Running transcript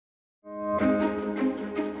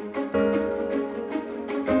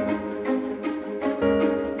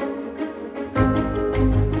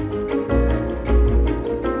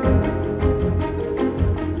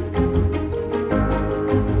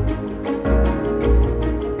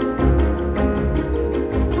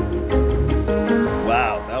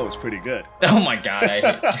pretty good. Oh my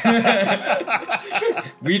god,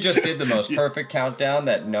 we just did the most perfect countdown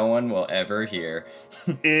that no one will ever hear.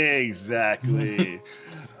 Exactly.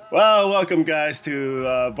 Well, welcome guys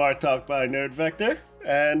to Bar Talk by Nerd Vector,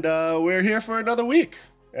 and we're here for another week,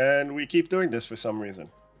 and we keep doing this for some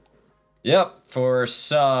reason. Yep, for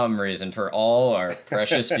some reason, for all our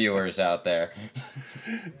precious viewers out there.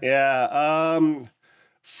 Yeah,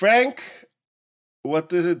 Frank,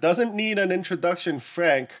 doesn't need an introduction.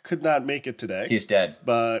 Frank could not make it today. He's dead.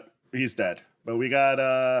 But he's dead. But we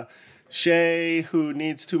got Shay, who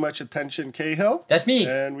needs too much attention, Cahill. That's me.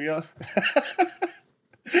 And we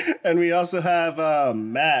also have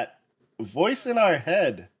Matt, voice in our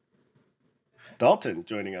head, Dalton,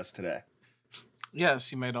 joining us today.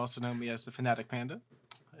 Yes, you might also know me as the Fanatic Panda.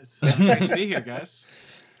 It's great to be here, guys.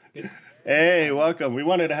 Hey, welcome. We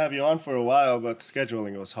wanted to have you on for a while, but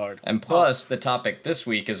scheduling was hard. And plus, the topic this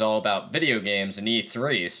week is all about video games and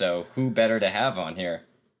E3, so who better to have on here?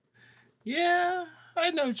 Yeah,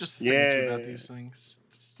 I know just a thing or two about these things.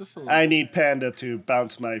 Just I need Panda to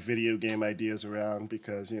bounce my video game ideas around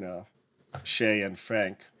because, Shay and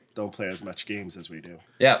Frank don't play as much games as we do.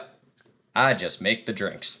 Yep. I just make the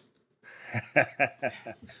drinks.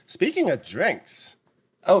 Speaking of drinks,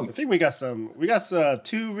 I think we got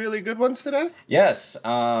two really good ones today. Yes.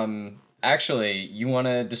 Actually, you want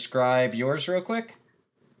to describe yours real quick?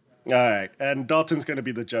 All right, and Dalton's going to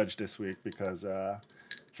be the judge this week because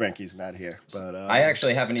Frankie's not here. But I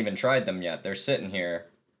actually haven't even tried them yet. They're sitting here.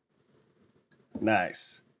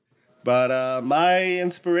 Nice. But my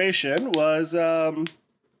inspiration was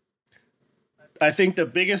I think the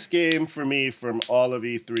biggest game for me from all of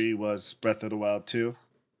E3 was Breath of the Wild 2.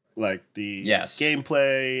 Like the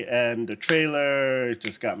gameplay and the trailer, it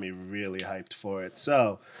just got me really hyped for it.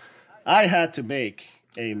 So I had to make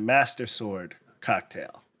a Master Sword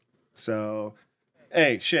cocktail. So,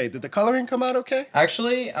 hey, Shay, did the coloring come out okay?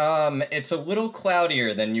 Actually, it's a little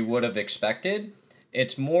cloudier than you would have expected.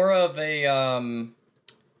 It's more of a, I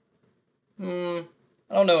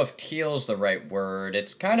don't know if teal's the right word.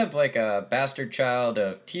 It's kind of like a bastard child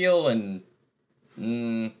of teal and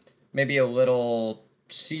maybe a little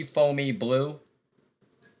seafoamy blue.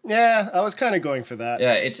 Yeah, I was kind of going for that.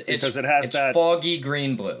 Yeah, it's that foggy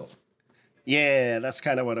green blue. Yeah, that's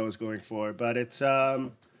kind of what I was going for. But it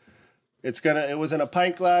was in a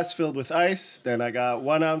pint glass filled with ice. Then I got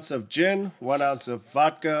 1 ounce of gin, 1 ounce of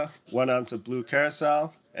vodka, 1 ounce of blue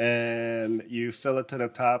curacao, and you fill it to the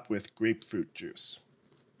top with grapefruit juice.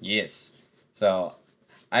 Yes. So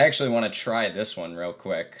I actually want to try this one real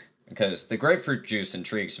quick because the grapefruit juice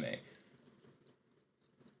intrigues me.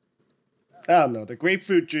 I don't know. The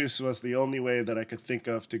grapefruit juice was the only way that I could think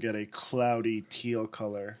of to get a cloudy teal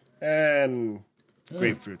color. And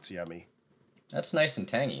grapefruit's yummy. That's nice and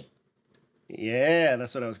tangy. Yeah,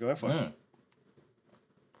 that's what I was going for.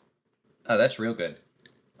 Oh, that's real good.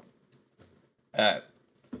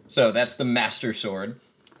 So that's the Master Sword.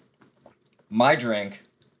 My drink,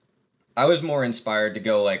 I was more inspired to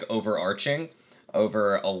go like overarching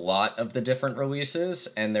over a lot of the different releases,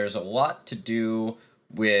 and there's a lot to do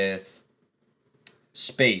with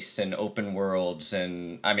space and open worlds,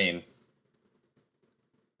 and I mean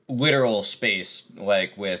literal space,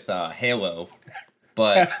 like with Halo.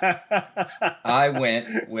 But I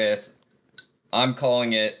went with, I'm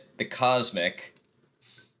calling it the Cosmic,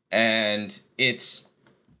 and it's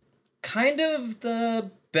kind of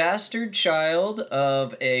the bastard child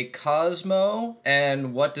of a Cosmo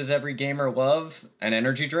and What Does Every Gamer Love, an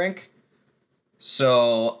energy drink.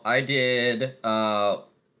 So I did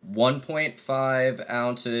 1.5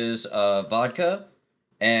 ounces of vodka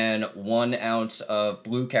and 1 ounce of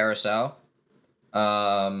blue curacao,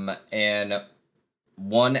 and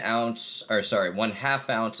 1 half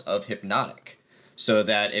ounce of Hypnotic, so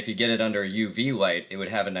that if you get it under a UV light, it would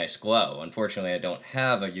have a nice glow. Unfortunately, I don't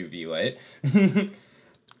have a UV light.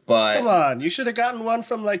 But come on, you should have gotten one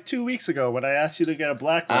from like 2 weeks ago when I asked you to get a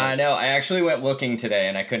black light. I know, I actually went looking today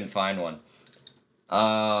and I couldn't find one.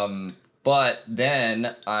 But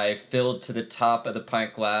then I filled to the top of the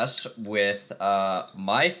pint glass with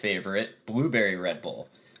my favorite blueberry Red Bull.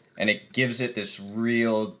 And it gives it this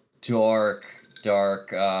real dark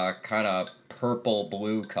kind of purple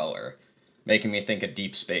blue color, making me think of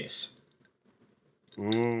Deep Space.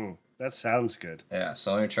 That sounds good. Yeah,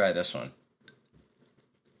 so let me try this one.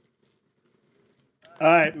 All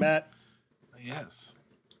right, Matt. Yes.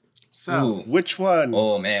 So, which one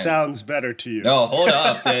man. sounds better to you? No, hold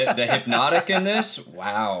up. The Hypnotic in this?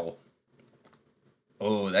 Wow.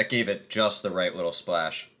 Oh, that gave it just the right little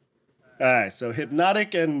splash. All right, so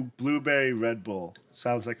Hypnotic and Blueberry Red Bull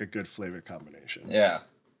sounds like a good flavor combination. Yeah.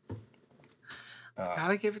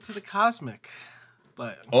 Gotta give it to the Cosmic.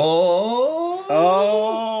 But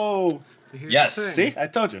yes. See, I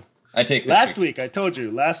told you. I take last week. I told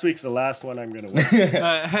you. Last week's the last one I'm gonna win.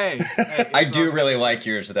 Hey, I do really like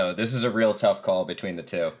yours though. This is a real tough call between the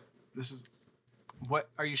two. This is what?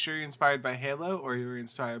 Are you sure you're inspired by Halo or you're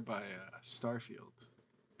inspired by Starfield?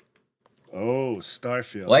 Oh,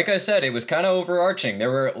 Starfield. Like I said, it was kind of overarching. There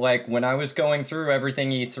were, like, when I was going through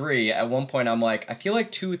everything E3, at one point I'm like, I feel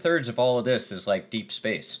like 2/3 of all of this is, like, deep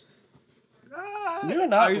space. You're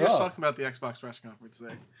not Are you wrong. just talking about the Xbox press conference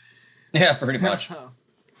today? Yeah, pretty much.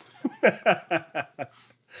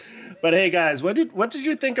 But hey, guys, what did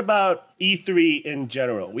you think about E3 in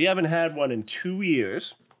general? We haven't had one in 2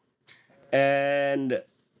 years. And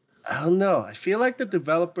I don't know. I feel like the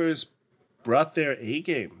developers brought their A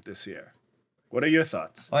game this year. What are your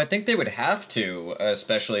thoughts? Well, I think they would have to,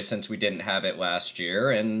 especially since we didn't have it last year,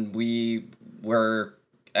 and we were,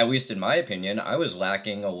 at least in my opinion, I was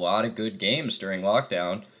lacking a lot of good games during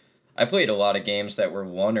lockdown. I played a lot of games that were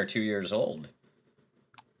 1 or 2 years old.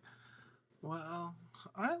 Well,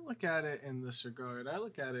 I look at it in this regard. I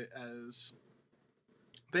look at it as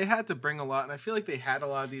they had to bring a lot, and I feel like they had a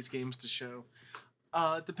lot of these games to show.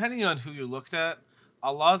 Depending on who you looked at,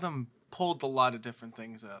 a lot of them pulled a lot of different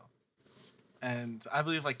things out. And I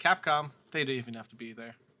believe, like, Capcom, they didn't even have to be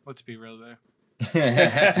there. Let's be real there.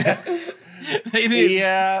 They did.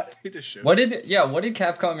 Yeah. They just showed. What did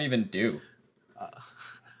Capcom even do?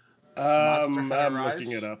 I'm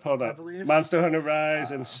looking it up. Hold on. Monster Hunter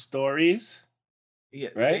Rise and Stories. Yeah,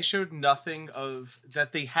 right? They showed nothing of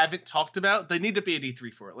that they haven't talked about. They need to be at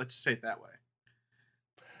E3 for it. Let's say it that way.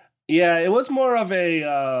 Yeah, it was more of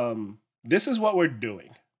a this is what we're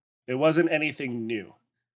doing. It wasn't anything new.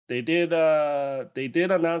 They did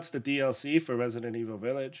announce the DLC for Resident Evil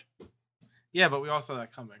Village. Yeah, but we all saw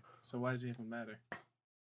that coming. So why does it even matter?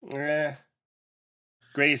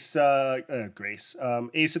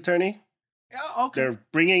 Ace Attorney. Yeah, okay.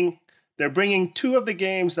 They're bringing 2 of the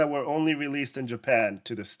games that were only released in Japan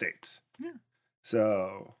to the States. Yeah.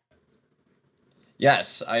 So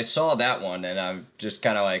yes, I saw that one, and I'm just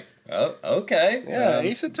kind of like, oh, okay. Yeah,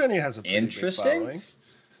 Ace Attorney has a pretty interesting big following.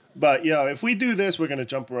 But if we do this, we're gonna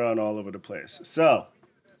jump around all over the place. So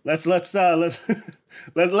let's let's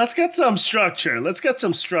get some structure. Let's get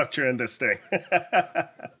some structure in this thing.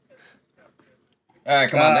 All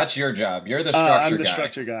right, come on, that's your job. You're the structure guy. I'm the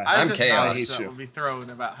structure guy. I'm chaos. That will be thrown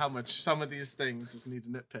about how much some of these things just need to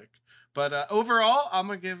nitpick. But overall, I'm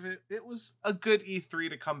gonna give it. It was a good E3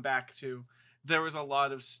 to come back to. There was a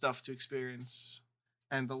lot of stuff to experience,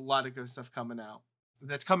 and a lot of good stuff coming out.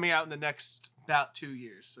 That's coming out in the next about 2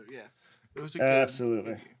 years. So yeah, it was a good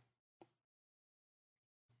absolutely. review.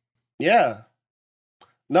 Yeah.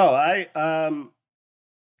 No,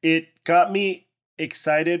 it got me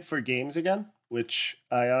excited for games again, which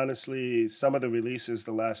I honestly, some of the releases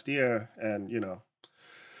the last year, and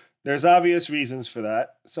there's obvious reasons for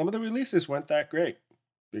that. Some of the releases weren't that great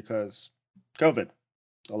because COVID.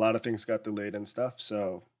 A lot of things got delayed and stuff.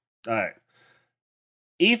 So, all right.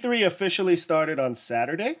 E3 officially started on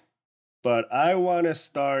Saturday, but I want to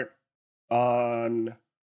start on,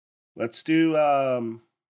 let's do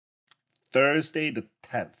Thursday the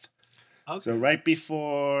 10th. Okay. So right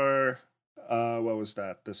before, what was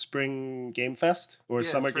that? The Spring Game Fest or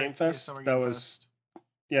Summer Game Fest? Yeah, Summer Game Fest.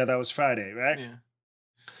 That was Friday, right? Yeah.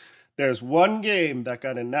 There's one game that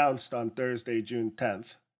got announced on Thursday, June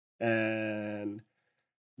 10th, and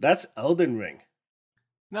that's Elden Ring.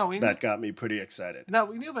 That got me pretty excited. No,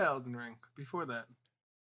 we knew about Elden Ring before that.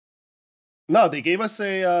 No, they gave us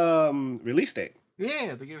a release date.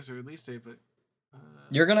 Yeah, they gave us a release date, but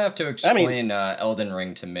you're gonna have to explain Elden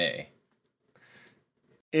Ring to me.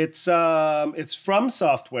 It's from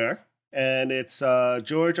Software, and it's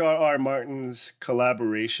George R.R. Martin's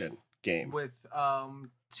collaboration game with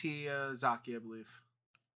Tiyazaki, I believe.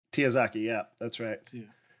 Tiyazaki, yeah, that's right. Yeah.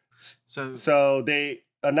 So they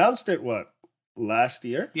announced it last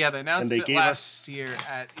year? Yeah, they announced it last year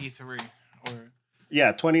at E3 or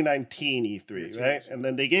 2019 E3, right? And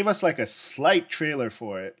then they gave us like a slight trailer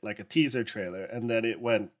for it, like a teaser trailer, and then it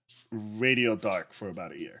went radio dark for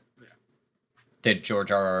about a year. Yeah. Did George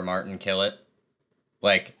R.R. Martin kill it?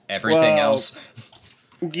 Like everything else?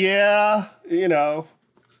 Yeah,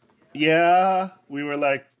 yeah, we were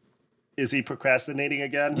like, is he procrastinating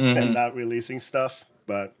again and not releasing stuff?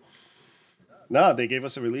 But no, they gave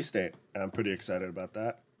us a release date. I'm pretty excited about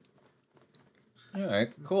that. All right,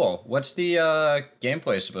 cool. What's the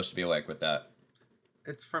gameplay supposed to be like with that?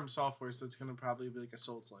 It's from Software, so it's going to probably be like a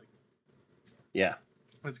Souls-like. Yeah.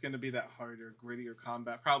 It's going to be that harder, grittier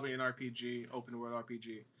combat. Probably an RPG, open world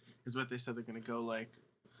RPG, is what they said they're going to go like.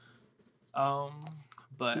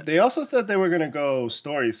 But they also said they were gonna go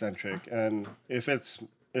story centric, and if it's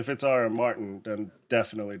R. R. Martin, then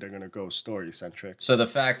definitely they're gonna go story centric. So the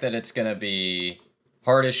fact that it's gonna be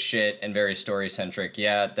hard as shit and very story centric,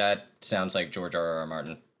 yeah, that sounds like George R. R.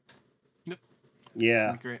 Martin. Yep.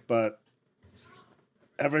 Yeah, but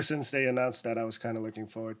ever since they announced that, I was kind of looking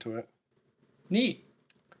forward to it. Neat.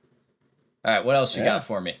 All right, what else you got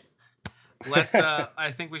for me? Let's.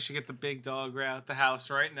 I think we should get the big dog out the house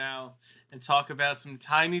right now and talk about some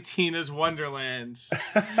Tiny Tina's Wonderlands.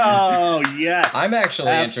 Oh yes, I'm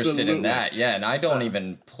actually interested in that. Yeah, and I don't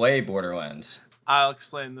even play Borderlands. I'll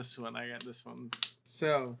explain this one. I got this one.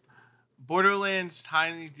 So, Borderlands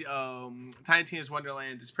Tiny Tina's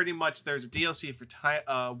Wonderland is pretty much there's a DLC for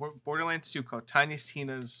Borderlands 2 called Tiny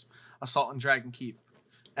Tina's Assault on Dragon Keep,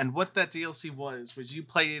 and what that DLC was you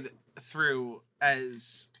played through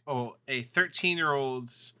as a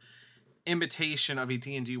 13-year-old's imitation of a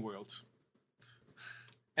D&D world.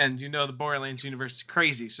 And you know the Borderlands universe is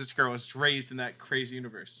crazy. So this girl was raised in that crazy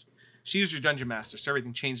universe. She was your dungeon master, so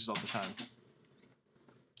everything changes all the time.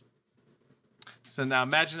 So now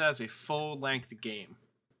imagine that as a full-length game.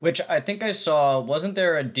 Which I think I saw, wasn't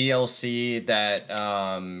there a DLC that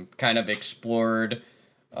kind of explored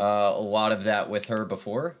a lot of that with her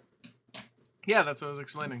before? Yeah, that's what I was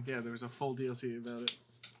explaining. Yeah, there was a full DLC about it.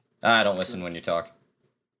 I don't listen when you talk.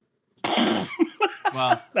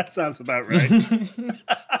 Well, that sounds about right.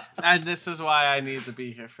 And this is why I need to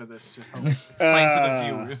be here for this to help explain to the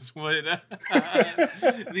viewers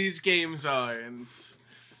what these games are and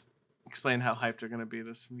explain how hyped they're going to be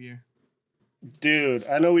this year. Dude,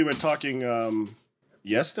 I know we were talking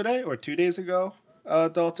yesterday or 2 days ago,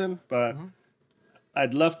 Dalton, but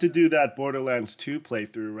I'd love to do that Borderlands 2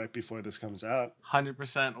 playthrough right before this comes out.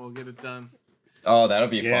 100% we'll get it done. Oh, that'll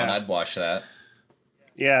be fun. I'd watch that.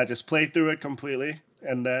 Yeah, just play through it completely.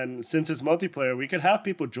 And then since it's multiplayer, we could have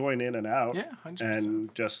people join in and out. Yeah, 100%.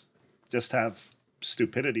 And just have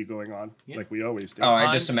stupidity going on like we always do. Oh,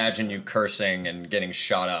 I just imagine you cursing and getting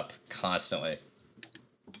shot up constantly.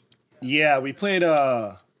 Yeah, we played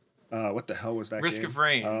what the hell was that Risk game? of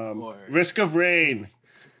Rain. Risk of Rain.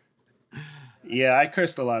 Yeah, I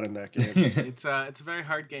cursed a lot in that game. It's a very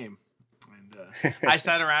hard game. And I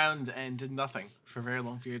sat around and did nothing for a very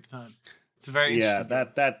long period of time. It's a very interesting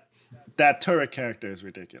game. That turret character is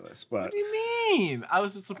ridiculous. But what do you mean? I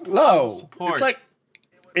was a support. No, it's like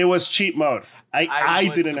it was cheat mode. I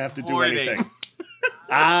didn't have to do anything.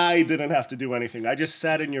 I didn't have to do anything. I just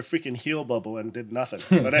sat in your freaking heal bubble and did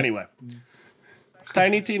nothing. But anyway,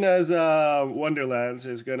 Tiny Tina's Wonderlands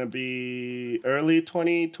is gonna be early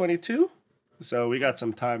 2022. So we got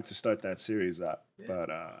some time to start that series up. Yeah. But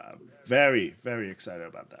very, very excited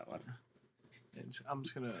about that one. And I'm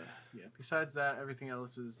just gonna besides that, everything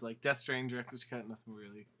else is like Death Stranding, Director's Cut, nothing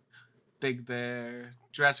really big there.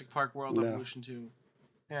 Jurassic Park World Evolution 2.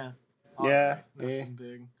 Yeah. Nothing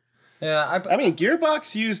big. Yeah, I mean,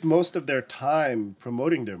 Gearbox used most of their time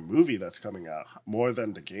promoting their movie that's coming out more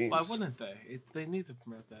than the games. Why wouldn't they? They need to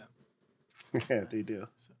promote that. Yeah, they do.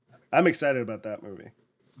 I'm excited about that movie.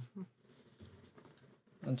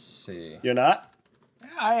 Let's see. You're not? Yeah,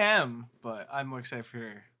 I am, but I'm more excited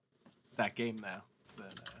for that game now.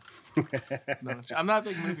 I'm not a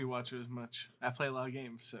big movie watcher as much. I play a lot of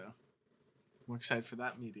games, so I'm more excited for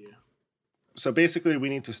that media. So basically, I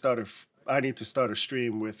need to start a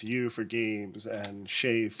stream with you for games and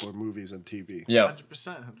Shay for movies and TV. Yeah,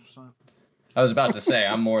 100%. I was about to say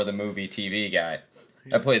I'm more the movie TV guy.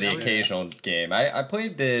 I play the occasional game. I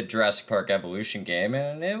played the Jurassic Park Evolution game,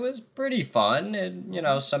 and it was pretty fun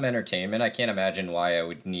and, some entertainment. I can't imagine why I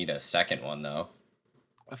would need a second one, though.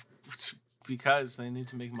 Because they need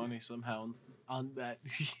to make money somehow on that.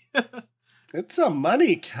 It's a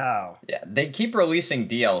money cow. Yeah, they keep releasing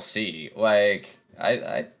DLC. Like,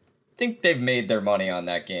 I think they've made their money on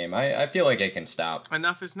that game. I feel like it can stop.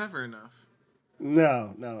 Enough is never enough.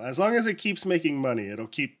 No. As long as it keeps making money, it'll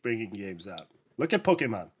keep bringing games out. Look at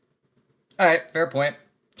Pokemon. All right, fair point.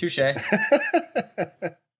 Touche.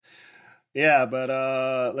 Yeah,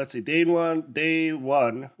 but let's see. Day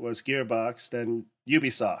one was Gearbox, then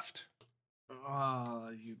Ubisoft.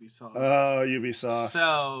 Ubisoft.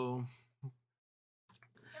 So,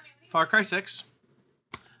 Far Cry 6.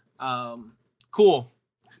 Cool.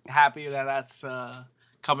 Happy that that's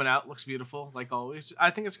coming out. Looks beautiful, like always. I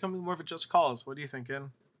think it's coming more of a Just Cause. What are you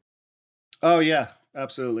thinking? Oh, yeah,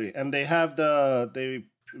 absolutely. And they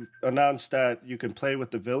announced that you can play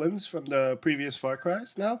with the villains from the previous Far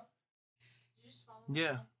Cry's now.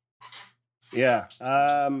 Yeah. Yeah,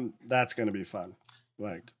 that's going to be fun.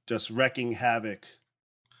 Like, just wrecking havoc,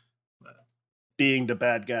 being the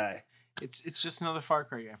bad guy. It's just another Far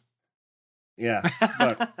Cry game. Yeah,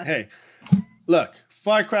 but hey, look,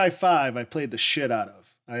 Far Cry 5, I played the shit out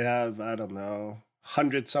of. I have, I don't know,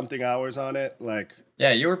 100-something hours on it. Like,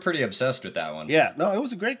 yeah, you were pretty obsessed with that one. Yeah, no, it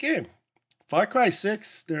was a great game. Far Cry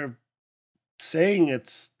 6, they're saying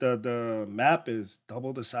it's the map is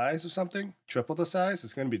double the size or something, triple the size.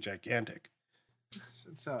 It's going to be gigantic.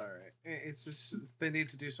 It's all right. It's just they need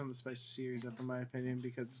to do some of the spicy series up, in my opinion,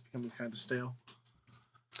 because it's becoming kind of stale.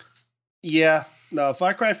 Yeah, no,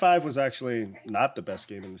 Far Cry 5 was actually not the best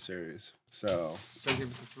game in the series. So give it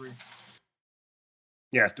the 3.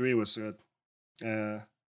 Yeah, 3 was good.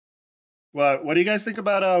 Well, what do you guys think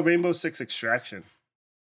about Rainbow Six Extraction?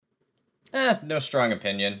 No strong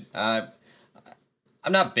opinion. I'm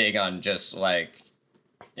not big on just like,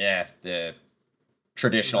 the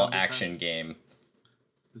traditional action game.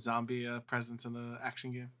 The zombie presence in the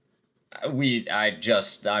action game.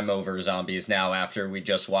 I'm over zombies now after we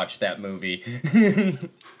just watched that movie.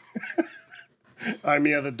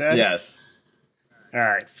 Army of the Dead? Yes. All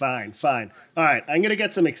right, fine. All right, I'm going to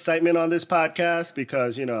get some excitement on this podcast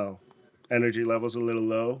because, energy level's a little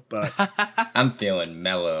low, but I'm feeling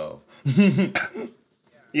mellow.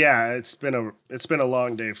 Yeah, it's been a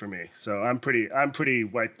long day for me. So I'm pretty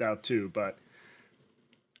wiped out too, but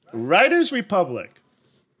Riders Republic.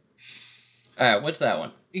 All right, what's that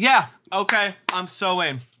one? Yeah, okay. I'm so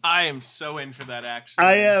in. I am so in for that action.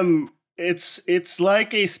 I am. It's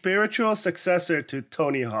like a spiritual successor to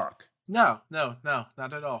Tony Hawk. No, not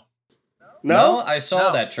at all. No, I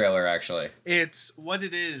saw that trailer actually. It's what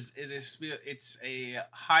it is it's a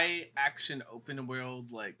high action open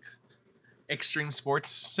world like extreme sports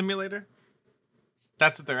simulator.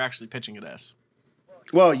 That's what they're actually pitching it as.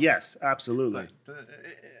 Well, yes, absolutely. But,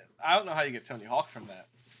 I don't know how you get Tony Hawk from that.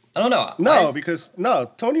 I don't know. Because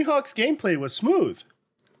Tony Hawk's gameplay was smooth.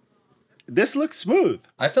 This looks smooth.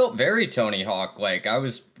 I felt very Tony Hawk. Like, I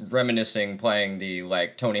was reminiscing playing the,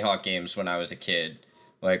 Tony Hawk games when I was a kid.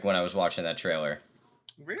 Like, when I was watching that trailer.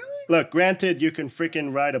 Really? Look, granted, you can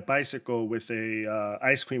freaking ride a bicycle with a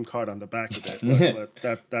ice cream cart on the back of it.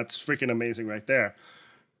 but that's freaking amazing right there.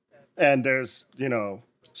 And there's,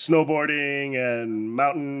 snowboarding and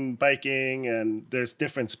mountain biking, and there's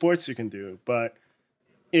different sports you can do. But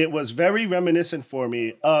it was very reminiscent for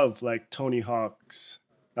me of, Tony Hawk's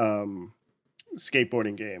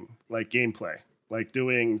skateboarding game, gameplay,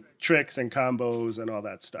 doing tricks and combos and all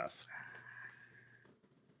that stuff.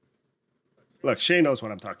 Look, Shay knows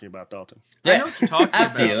what I'm talking about, Dalton. Yeah, I know what you're talking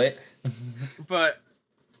about. I feel it. But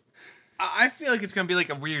I feel like it's going to be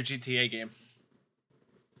like a weird GTA game.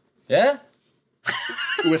 Yeah?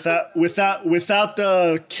 without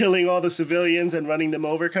the killing all the civilians and running them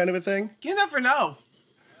over kind of a thing? You never know.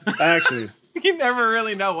 Actually. You never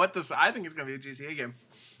really know what this... I think it's going to be a GTA game.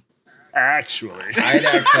 Actually. I'd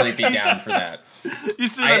actually be down for that. You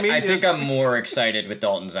see what I mean? I think I'm more excited with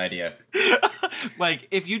Dalton's idea.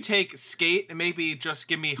 If you take Skate and maybe just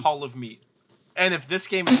give me Hall of Meat. And if this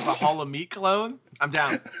game is a Hall of Meat clone, I'm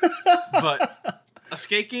down. But a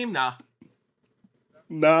Skate game? Nah.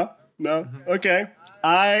 No. Mm-hmm. Okay.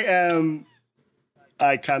 I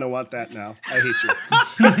kind of want that now. I hate you.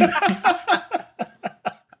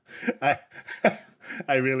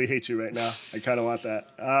 I really hate you right now. I kind of want that.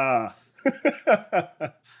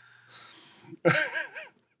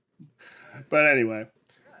 But anyway,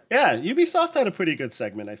 yeah, Ubisoft had a pretty good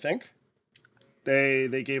segment, I think.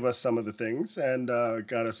 They gave us some of the things and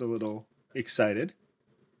got us a little excited.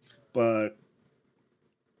 But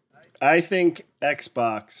I think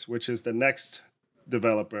Xbox, which is the next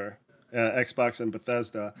developer, Xbox and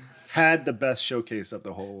Bethesda, had the best showcase of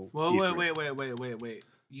the whole. Well, wait.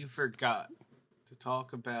 You forgot to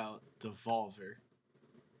talk about Devolver.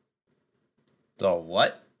 The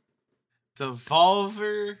what?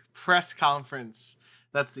 Devolver press conference.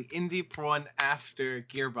 That's the indie one after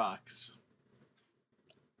Gearbox.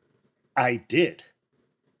 I did.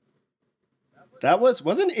 That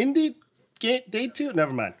wasn't indie day 2?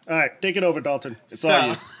 Never mind. All right, take it over, Dalton. It's all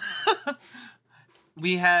you.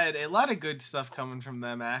 We had a lot of good stuff coming from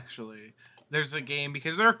them, actually. There's a game,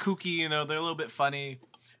 because they're kooky, they're a little bit funny.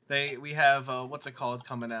 We have, what's it called,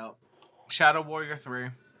 coming out? Shadow Warrior 3.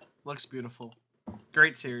 Looks beautiful.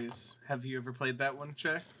 Great series. Have you ever played that one,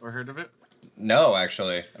 Shay? Or heard of it? No,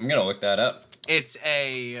 actually. I'm going to look that up. It's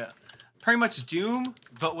a pretty much Doom,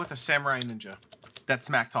 but with a samurai ninja that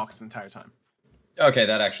smack talks the entire time. Okay,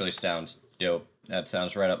 that actually sounds dope. That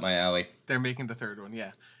sounds right up my alley. They're making the third one,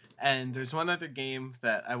 yeah. And there's one other game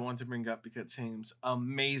that I want to bring up because it seems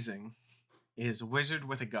amazing. Is Wizard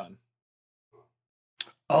with a Gun.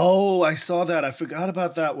 Oh, I saw that. I forgot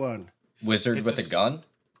about that one. Wizard with a gun?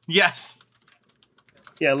 Yes.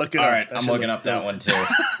 Yeah, look it up. All right, I'm looking up that one too.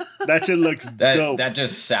 That shit looks dope. That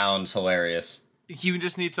just sounds hilarious. You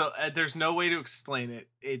just need to. There's no way to explain it.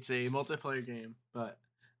 It's a multiplayer game, but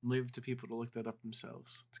leave it to people to look that up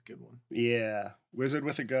themselves. It's a good one. Yeah, Wizard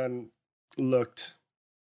with a Gun looked.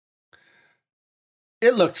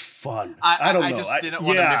 It looked fun. I don't know. I just didn't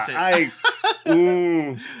want to miss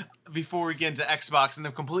it. Before we get into Xbox, and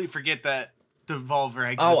then completely forget that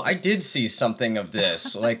Devolver existed. Oh, I did see something of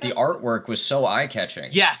this. Like, the artwork was so eye-catching.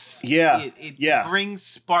 Yes. Yeah. It brings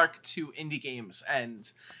spark to indie games,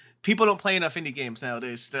 and people don't play enough indie games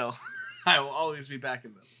nowadays still. I will always be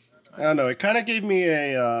backing them. I don't know. It kind of gave me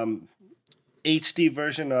a HD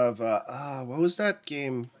version of, what was that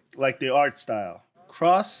game? Like the art style.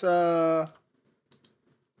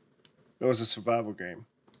 It was a survival game.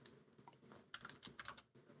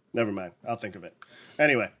 Never mind. I'll think of it.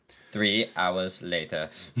 Anyway. 3 hours later.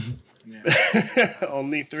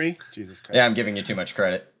 Only 3? Jesus Christ. Yeah, I'm giving you too much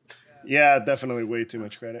credit. Yeah, definitely way too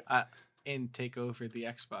much credit. And take over the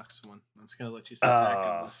Xbox one. I'm just going to let you sit back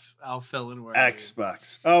on this. I'll fill in where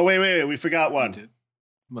Xbox. Oh, wait. We forgot one.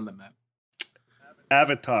 One that matters.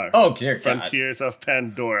 Avatar. Oh, dear God. Frontiers of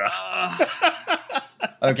Pandora.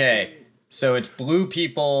 Okay, so it's blue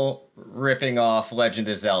people ripping off Legend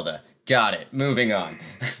of Zelda. Got it. Moving on.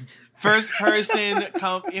 First person,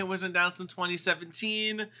 it was announced in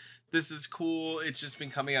 2017. This is cool. It's just been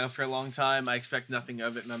coming out for a long time. I expect nothing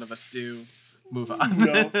of it. None of us do. Move on.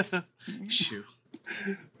 No. Shoo.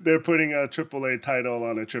 They're putting a AAA title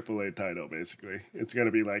on a AAA title, basically. It's going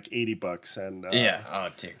to be like $80. And yeah. Oh,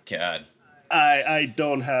 dear God. I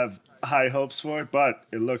don't have high hopes for it, but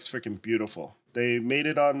it looks freaking beautiful. They made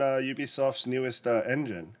it on Ubisoft's newest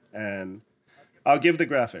engine, and I'll give the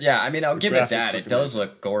graphics. Yeah, I mean, I'll give it that. It does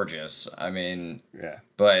look gorgeous. I mean, yeah.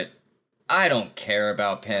 But I don't care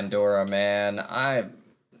about Pandora, man.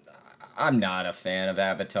 I'm not a fan of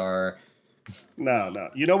Avatar. No.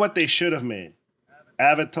 You know what they should have made?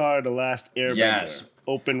 Avatar: The Last Airbender. Yes.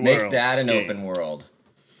 Open world. Make that an game. open world.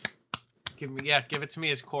 Give it to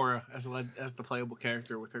me as Korra, as the playable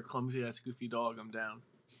character with her clumsy ass goofy dog. I'm down.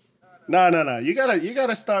 No. You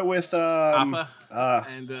gotta start with Appa.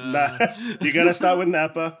 You gotta start with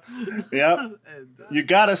Nappa. Yep. You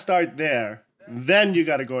gotta start there. Then you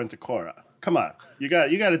gotta go into Korra. Come on. You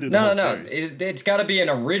gotta do the whole series. It's gotta be an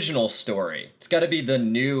original story. It's gotta be the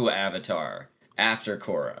new Avatar after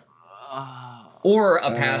Korra. Or a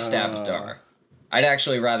past Avatar. I'd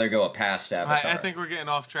actually rather go a past Avatar. I think we're getting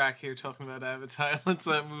off track here talking about Avatar. Let's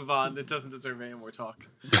move on. It doesn't deserve any more talk.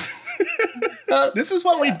 This is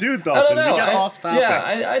what we do, Dalton. I don't know. We get off topic.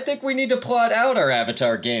 Yeah, I think we need to plot out our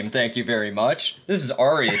Avatar game. Thank you very much. This is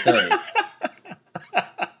RE30.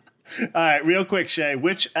 All right, real quick, Shay.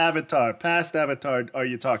 Which Avatar, past Avatar, are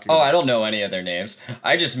you talking about? Oh, I don't know any of their names.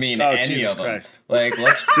 I just mean any Jesus of them. Christ. Like,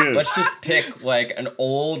 let's just pick like an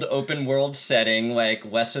old open world setting, like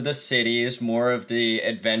less of the cities, more of the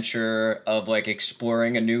adventure of like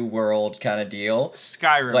exploring a new world kind of deal.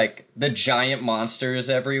 Skyrim. Like the giant monsters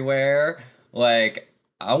everywhere. Like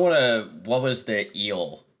what was the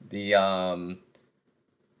eel? The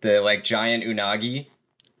like giant unagi.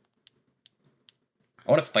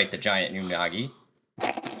 I want to fight the giant unagi.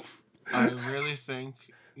 I really think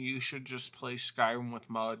you should just play Skyrim with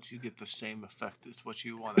mods. You get the same effect as what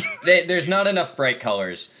you want. There's not enough bright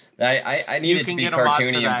colors. I need it to be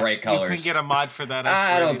cartoony and bright colors. You can get a mod for that.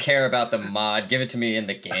 I don't care about the mod. Give it to me in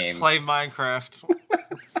the game. Play Minecraft.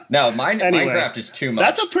 No, Minecraft is too much.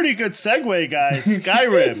 That's a pretty good segue, guys.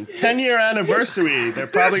 Skyrim, 10-year anniversary. They're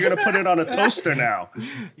probably going to put it on a toaster now.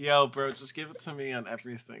 Yo, bro, just give it to me on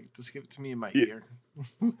everything. Just give it to me in my ear.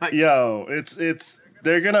 Yo,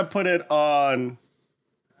 they're going to put it on,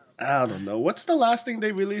 I don't know. What's the last thing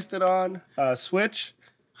they released it on? Switch?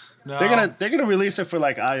 No. They're gonna release it for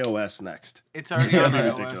like iOS next. It's already on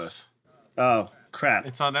iOS. Ridiculous. Oh, crap.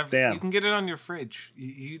 It's on every. Damn. You can get it on your fridge.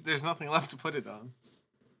 There's nothing left to put it on.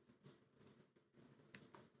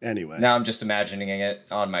 Anyway. Now I'm just imagining it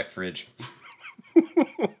on my fridge.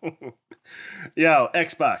 Yo,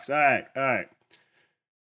 Xbox. All right.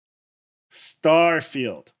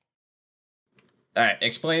 Starfield. All right,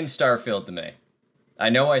 explain Starfield to me. I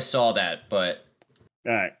know I saw that, but...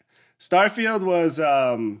 All right. Starfield was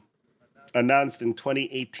announced in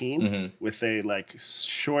 2018 with a like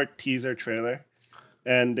short teaser trailer.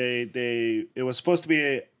 And it was supposed to be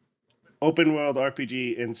a open world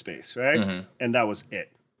RPG in space, right? Mm-hmm. And that was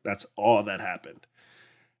it. That's all that happened.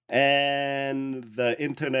 And the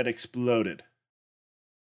internet exploded.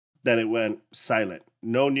 Then it went silent.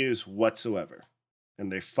 No news whatsoever.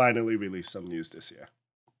 And they finally released some news this year.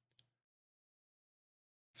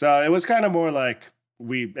 So it was kind of more like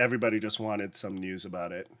everybody just wanted some news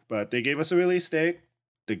about it. But they gave us a release date.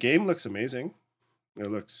 the game looks amazing. It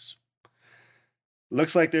looks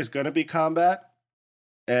like there's gonna be combat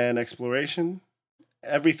and exploration.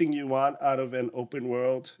 Everything you want out of an open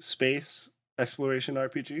world space exploration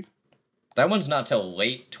RPG. That one's not till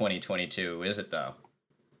late 2022, is it though?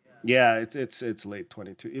 Yeah, it's late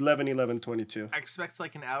 22. 11/11/22. I expect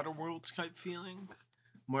like an Outer Worlds type feeling.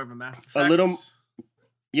 More of a Mass Effect. A little,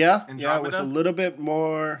 yeah, Andromeda? with a little bit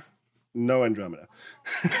more. No Andromeda.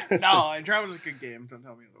 No, Andromeda's a good game. Don't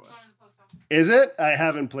tell me otherwise. Is it? I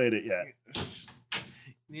haven't played it yet.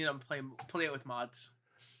 You know, play it with mods.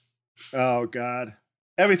 Oh God,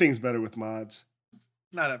 everything's better with mods.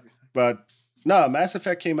 Not everything. But no, Mass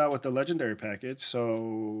Effect came out with the Legendary package,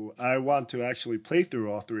 so I want to actually play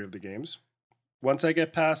through all 3 of the games once I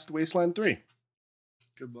get past Wasteland 3.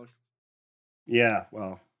 Good luck. Yeah,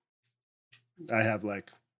 well, I have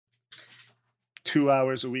like 2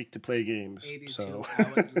 hours a week to play games. 82 so.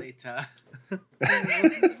 hours later.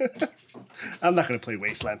 I'm not going to play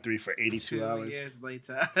Wasteland 3 for 82 2 hours. years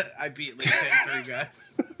later, I beat Wasteland 3,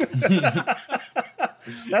 guys.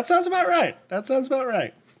 That sounds about right.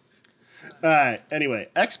 All right. Anyway,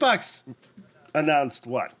 Xbox announced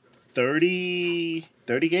what? 30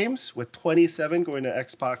 games with 27 going to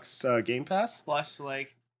Xbox Game Pass? Plus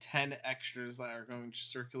like 10 extras that are going to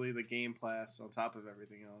circulate the Game Pass on top of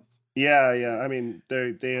everything else. Yeah. I mean,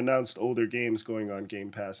 they announced older games going on Game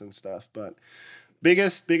Pass and stuff, but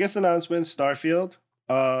biggest announcement, Starfield.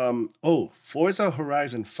 Forza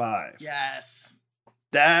Horizon 5. Yes.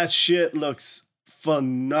 That shit looks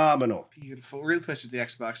phenomenal. Beautiful. Really pushes the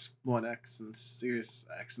Xbox One X and Series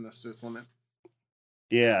X and S to its limit.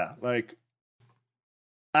 Yeah, like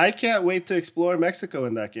I can't wait to explore Mexico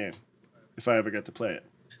in that game if I ever get to play it.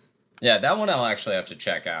 Yeah, that one I'll actually have to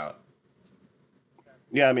check out.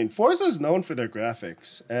 Yeah, I mean, Forza is known for their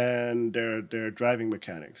graphics and their driving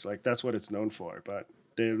mechanics. Like that's what it's known for. But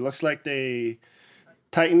it looks like they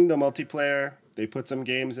tightened the multiplayer. They put some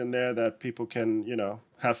games in there that people can,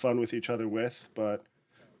 have fun with each other with. But,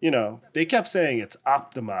 they kept saying it's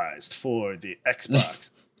optimized for the Xbox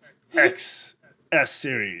X S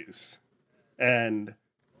series. And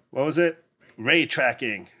what was it? Ray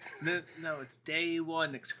tracking. No, it's day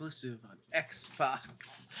one exclusive on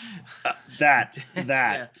Xbox. That.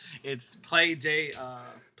 Yeah, it's play day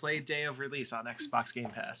of release on Xbox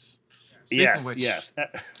Game Pass. Speaking Yes, of which, yes.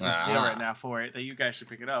 there's a deal right now for it that you guys should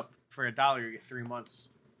pick it up. For $1, you get 3 months.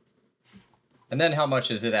 And then how much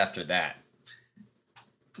is it after that?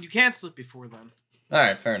 You can't slip before then. All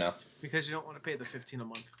right, fair enough. Because you don't want to pay the $15 a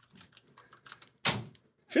month.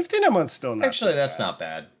 15 a month's still not. Actually, that's not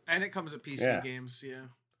bad. And it comes with PC games, yeah.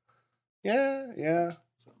 Yeah.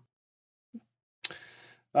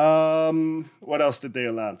 What else did they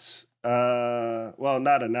announce? Well,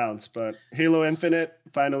 not announce, but Halo Infinite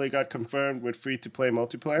finally got confirmed with free-to-play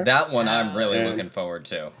multiplayer. That one I'm really looking forward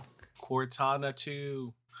to. Cortana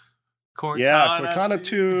 2. Cortana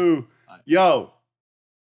 2. Yo,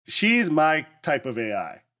 she's my type of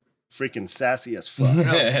AI. Freaking sassy as fuck.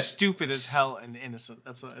 No, stupid as hell and innocent.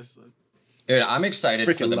 That's what it's like. Dude, I'm excited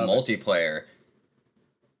for the multiplayer.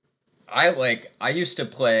 I used to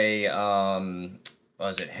play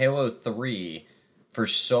Halo 3 for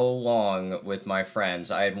so long with my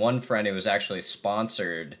friends. I had one friend who was actually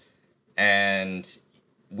sponsored, and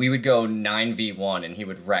we would go 9v1 and he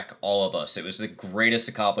would wreck all of us. It was the greatest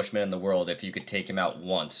accomplishment in the world if you could take him out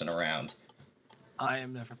once in a round. I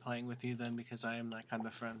am never playing with you then because I am that kind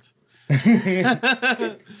of friend.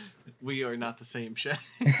 We are not the same shit.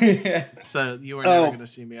 So you are never going to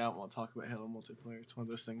see me out and we'll talk about Halo multiplayer. It's one of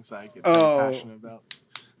those things that I get very passionate about.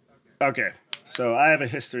 Okay, so I have a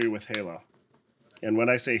history with Halo. And when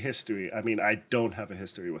I say history, I mean I don't have a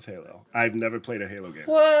history with Halo. I've never played a Halo game.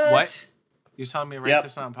 What? You're telling me to write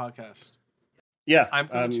this on a podcast? Yeah,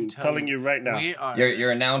 I'm telling you right now.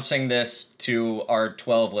 You're announcing this to our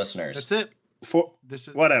 12 listeners. That's it.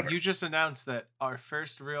 Whatever. You just announced that our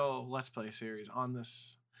first real Let's Play series on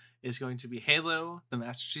this is going to be Halo, the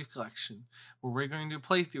Master Chief Collection, where we're going to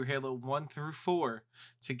play through Halo 1 through 4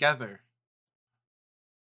 together.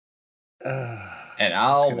 And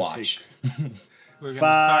I'll watch. We're going to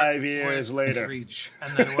 5 years later. Reach,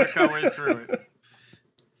 and then work our way through it.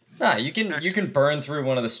 Nah, you can burn through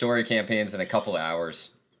one of the story campaigns in a couple of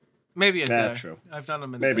hours. Maybe a day. True. I've done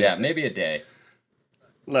them in maybe a day. Maybe a day.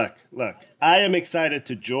 Look. I am excited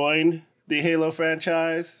to join the Halo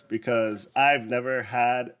franchise because I've never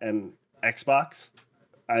had an Xbox.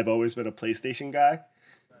 I've always been a PlayStation guy.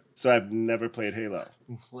 So I've never played Halo.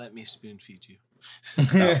 Let me spoon feed you.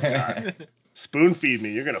 Oh, God. Spoon feed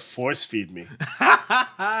me. You're gonna force feed me.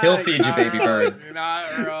 He'll feed you, baby bird. You're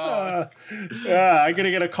not wrong. I'm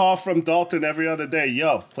gonna get a call from Dalton every other day.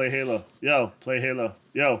 Yo, play Halo. Yo, play Halo.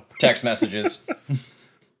 Yo. Text messages.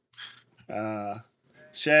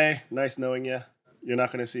 Shay, nice knowing you. You're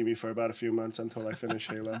not gonna see me for about a few months until I finish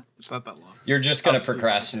Halo. It's not that long. You're just gonna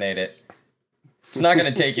procrastinate it. It's not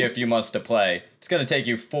gonna take you a few months to play. It's gonna take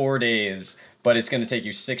you 4 days, but it's gonna take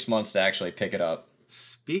you 6 months to actually pick it up.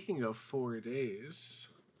 Speaking of 4 days,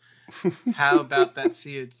 how about that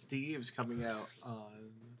Sea of Thieves coming out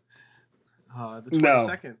on the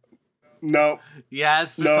 22nd? No.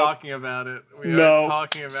 Yes, we're talking about it. We are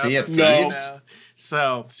talking about Sea of this Thieves. right now.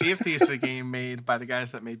 So, Sea of Thieves is a game made by the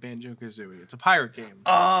guys that made Banjo-Kazooie. It's a pirate game.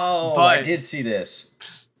 Oh, But I did see this.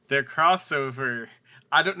 their crossover,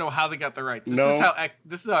 I don't know how they got the rights. This is how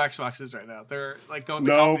Xbox is right now. They're like going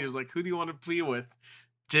to companies like, who do you want to be with?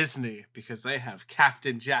 Disney, because they have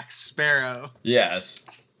Captain Jack Sparrow. Yes.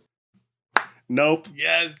 Nope.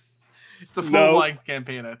 Yes. It's a full-line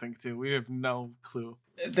campaign, I think, too. We have no clue.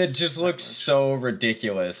 That just looks so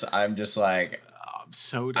ridiculous. I'm just like... I'm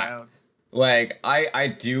so down.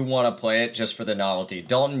 I do want to play it just for the novelty.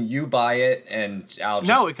 Dalton, you buy it, and I'll just...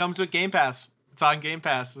 No, it comes with Game Pass. It's on Game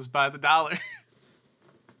Pass. It's by the $1.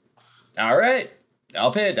 All right.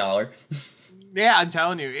 I'll pay $1. Yeah, I'm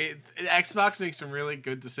telling you, Xbox makes some really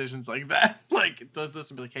good decisions like that. Like, it does this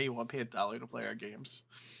and be like, hey, you want to pay $1 to play our games?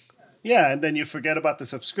 Yeah, and then you forget about the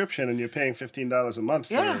subscription and you're paying $15 a month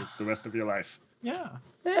for the rest of your life. Yeah.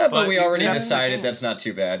 Yeah, but we already decided that's not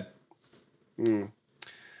too bad. All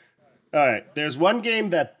right, there's one game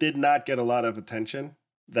that did not get a lot of attention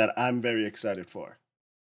that I'm very excited for.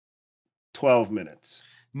 12 Minutes.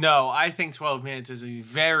 No, I think 12 Minutes is a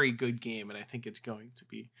very good game, and I think it's going to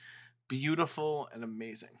be beautiful and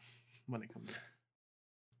amazing when it comes out.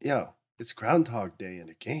 Yo, it's Groundhog Day in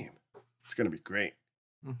a game. It's going to be great.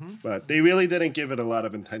 Mm-hmm. But they really didn't give it a lot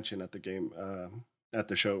of attention at the game, at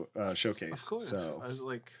the showcase. Of course. So. I was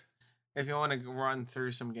like, if you want to run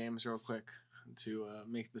through some games real quick to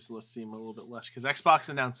make this list seem a little bit less, because Xbox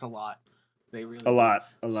announced a lot. They really a lot.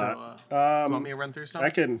 So, you want me to run through some? I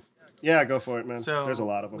can. Yeah, go for it, man. So there's a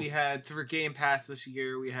lot of them. We had through Game Pass this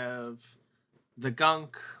year. We have The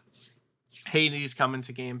Gunk, Hades coming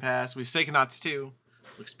to Game Pass. We have Psychonauts 2.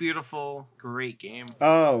 Looks beautiful. Great game.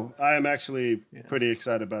 Oh, I am actually pretty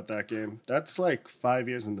excited about that game. That's like 5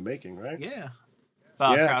 years in the making, right? Yeah.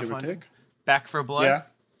 Yeah, give or take. Back 4 Blood.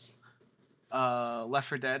 Yeah. Left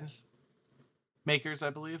 4 Dead. Makers, I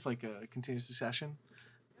believe, like a continuous succession.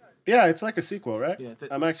 Yeah, it's like a sequel, right? Yeah.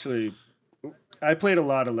 I played a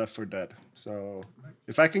lot of Left 4 Dead, so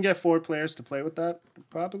if I can get 4 players to play with that, I'll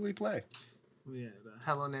probably play. Yeah, the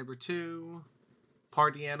Hello Neighbor 2.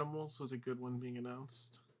 Party Animals was a good one being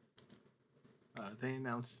announced.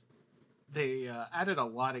 They added a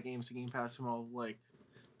lot of games to Game Pass from all like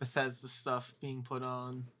Bethesda stuff being put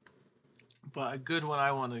on. But a good one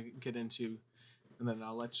I want to get into, and then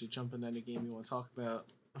I'll let you jump in any game you want to talk about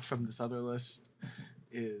from this other list,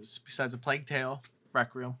 is besides A Plague Tale,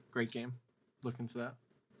 Requiem, great game. Look into that.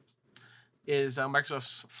 Is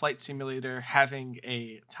Microsoft's Flight Simulator having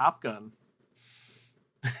a Top Gun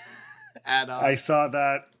add-on? I saw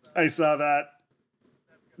that.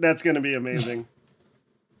 That's going to be amazing.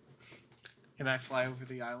 Can I fly over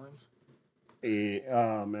the islands?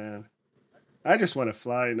 Oh, man. I just want to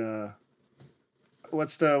fly in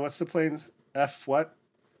what's the planes? F what?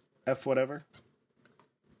 F whatever?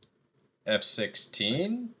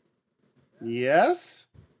 F-16? Yes?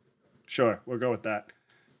 Sure, we'll go with that.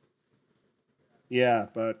 Yeah,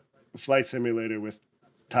 but Flight Simulator with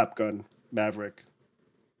Top Gun Maverick.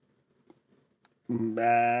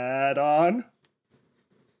 Add-on?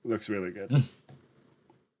 Looks really good.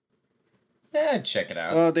 Yeah, check it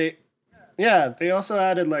out. Well, they also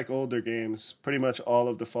added like older games. Pretty much all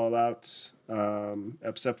of the Fallouts,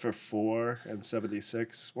 except for 4 and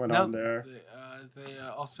 76 went on there. They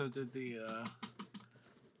also did the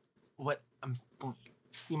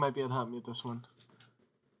you might be able to help me with this one.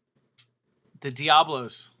 The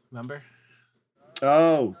Diablos, remember?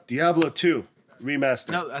 Oh, Diablo 2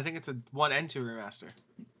 remaster. No, I think it's a 1 and 2 remaster.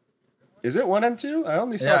 Is it 1 and 2? I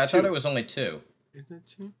only saw 2. I thought it was only 2. Is it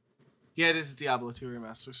 2? Yeah, it is Diablo 2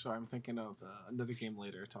 remaster. Sorry, I'm thinking of another game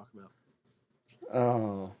later to talk about.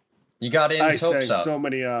 Oh. You got in hopes up. I sank so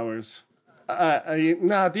many hours.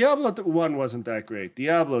 Diablo 1 wasn't that great.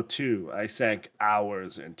 Diablo 2, I sank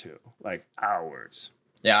hours into. Like, hours.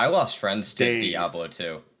 Yeah, I lost friends to Days. Diablo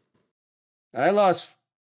 2. I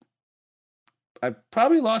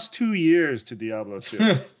probably lost 2 years to Diablo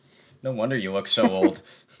 2. No wonder you look so old.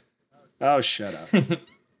 Oh, shut up.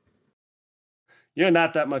 You're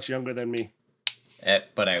not that much younger than me.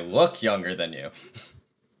 but I look younger than you.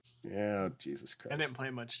 Yeah, Jesus Christ. I didn't play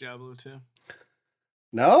much Diablo 2.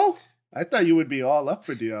 No? I thought you would be all up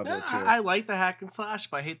for Diablo 2. I like the hack and slash,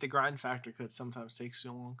 but I hate the grind factor because it sometimes takes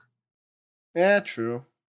so long. Yeah, true.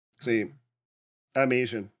 See, I'm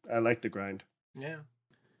Asian. I like the grind. Yeah.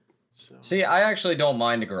 So. See, I actually don't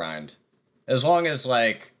mind the grind. As long as,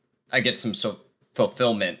 like, I get some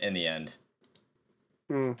fulfillment in the end.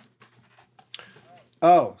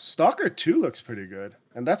 Oh, Stalker 2 looks pretty good.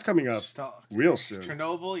 And that's coming up real soon.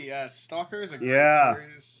 Chernobyl, yes. Stalker is a great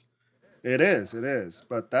series. It is.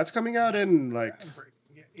 But that's coming out in, like...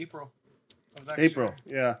 April of next year.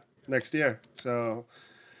 Yeah. Next year. So...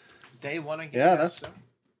 Day 1 on Game Pass.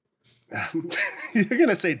 You're going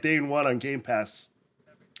to say day 1 on Game Pass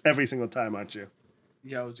every single time, aren't you?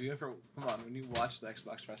 Yo, do you ever... Come on, when you watch the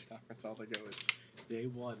Xbox press conference, all they go is day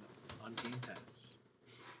 1 on Game Pass.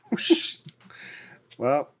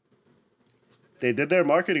 Well, they did their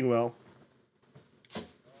marketing well.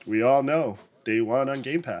 We all know. Day 1 on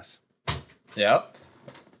Game Pass. Yep.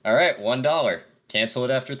 All right, $1. Cancel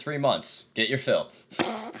it after 3 months. Get your fill.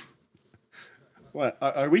 What?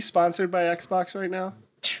 Are we sponsored by Xbox right now?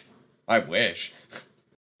 I wish.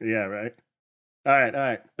 Yeah, right. All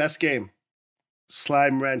right. Best game.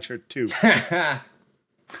 Slime Rancher 2.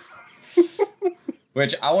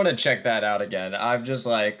 Which I want to check that out again. I'm just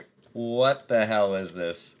like, what the hell is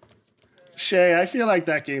this? Shay, I feel like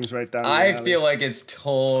that game's right down your alley. I feel like it's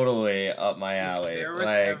totally up my alley. If there was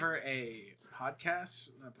ever a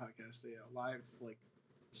live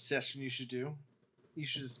session you should do, you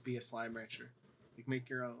should just be a Slime Rancher. Like, make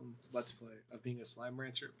your own Let's Play of being a Slime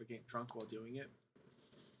Rancher, but getting drunk while doing it.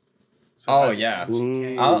 So yeah.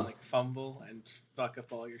 You can, fumble and fuck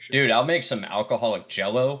up all your shit. Dude, I'll make some alcoholic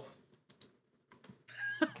Jello.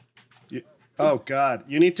 Oh God!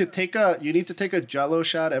 You need to take a Jello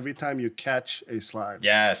shot every time you catch a slime.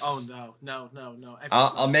 Yes. Oh no!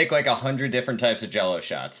 I'll make like 100 different types of Jello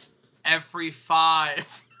shots. Every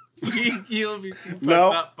 5. He'll be too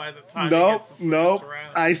fucked up by the time. Nope.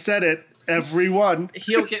 I said it. Every one.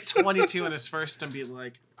 He'll get 22 in his first and be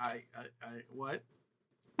like, I what?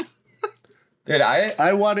 Dude,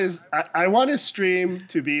 I want his stream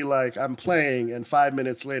to be like I'm playing, and 5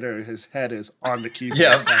 minutes later his head is on the keyboard.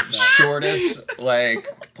 Yeah, shortest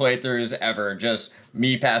playthroughs ever. Just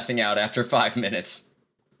me passing out after 5 minutes.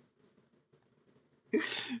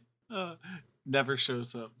 Never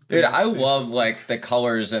shows up. Dude, I love the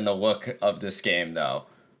colors and the look of this game though.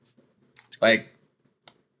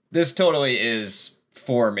 This totally is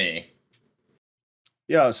for me.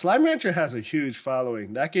 Yeah, Slime Rancher has a huge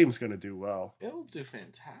following. That game's gonna do well. It'll do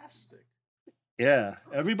fantastic. Yeah,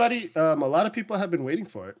 everybody. A lot of people have been waiting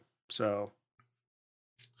for it. So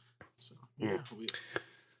yeah.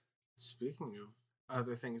 Speaking of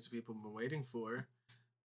other things people have been waiting for,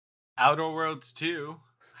 Outer Worlds 2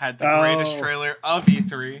 had the greatest trailer of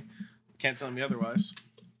E3. Can't tell me otherwise.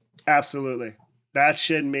 Absolutely, that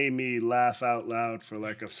shit made me laugh out loud for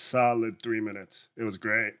like a solid 3 minutes. It was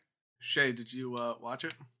great. Shay, did you watch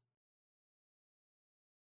it?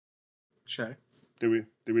 Shay? Did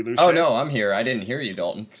we lose? Oh Shay? No, I'm here. I didn't hear you,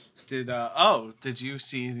 Dalton. Did you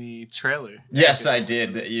see the trailer? Yes, I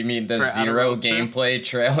did. You mean the zero gameplay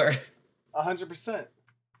trailer? 100%.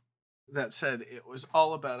 That said, it was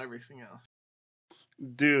all about everything else.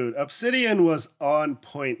 Dude, Obsidian was on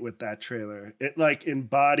point with that trailer. It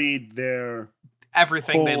embodied their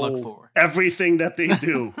everything they look for. Everything that they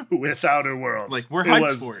do with Outer Worlds. We're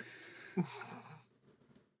hyped for it.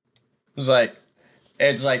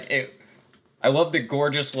 I love the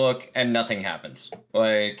gorgeous look and nothing happens.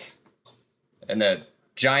 And the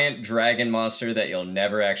giant dragon monster that you'll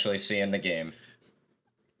never actually see in the game.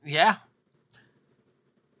 Yeah.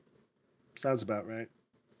 Sounds about right.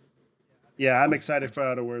 Yeah, I'm excited for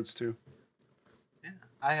Outer Worlds too. Yeah.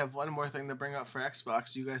 I have one more thing to bring up for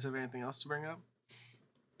Xbox. Do you guys have anything else to bring up?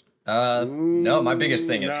 No, my biggest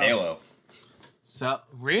thing is Halo. So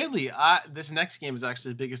really, this next game is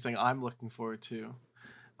actually the biggest thing I'm looking forward to.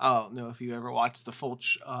 I don't know if you ever watched the full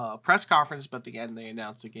press conference, but at the end they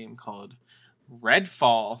announced a game called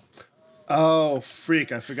Redfall. Oh,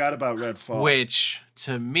 freak. I forgot about Redfall. Which,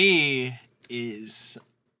 to me, is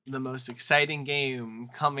the most exciting game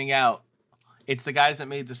coming out. It's the guys that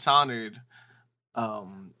made Dishonored.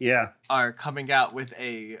 Are coming out with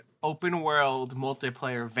a open world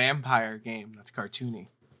multiplayer vampire game that's cartoony.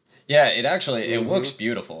 Yeah, it looks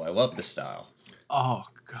beautiful. I love the style. Oh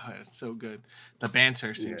god, it's so good. The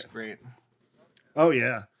banter seems great. Oh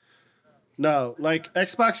yeah. No, like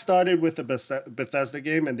Xbox started with a Bethesda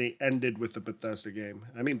game and they ended with a Bethesda game.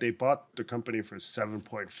 I mean, they bought the company for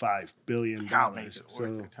 $7.5 billion.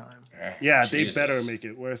 So, yeah, they better make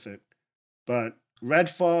it worth it. But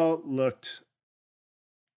Redfall looked.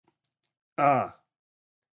 I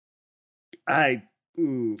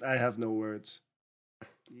have no words.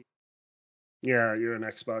 Yeah, you're an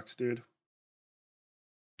Xbox dude.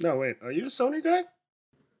 No, wait, are you a Sony guy?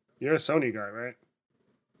 You're a Sony guy, right?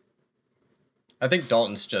 I think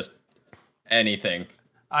Dalton's just anything.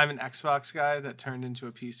 I'm an Xbox guy that turned into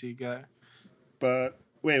a PC guy. But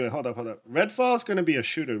wait, hold up. Redfall's gonna be a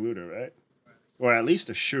shooter-looter, right? Or at least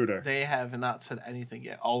a shooter. They have not said anything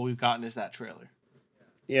yet. All we've gotten is that trailer.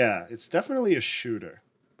 Yeah, it's definitely a shooter,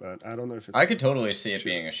 but I don't know if it's... I could totally see it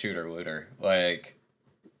being a shooter-looter. Like,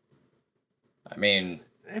 I mean...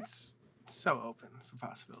 It's so open for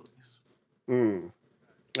possibilities. All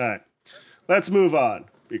right, let's move on,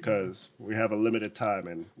 because we have a limited time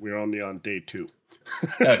and we're only on day 2.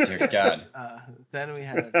 Oh, dear God. Then we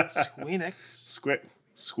had Square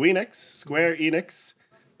Enix.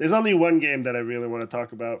 There's only one game that I really want to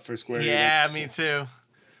talk about for Square Enix. Yeah, me too.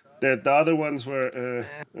 The other ones were...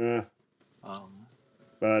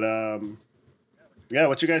 yeah,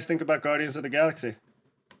 what you guys think about Guardians of the Galaxy?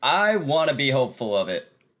 I want to be hopeful of it.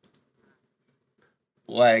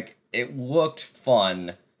 Like, it looked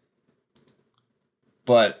fun,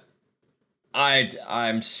 but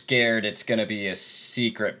I'm scared it's gonna be a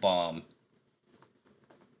secret bomb.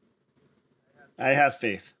 I have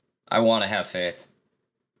faith. I want to have faith.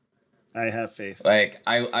 I have faith. Like,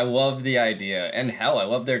 I love the idea, and hell, I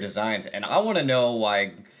love their designs, and I want to know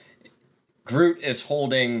why Groot is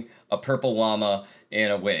holding a purple llama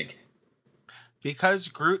in a wig. Because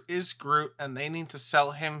Groot is Groot, and they need to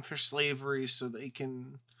sell him for slavery so they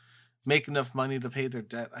can make enough money to pay their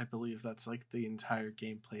debt. I believe that's like the entire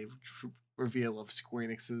gameplay reveal of Square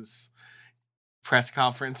Enix's press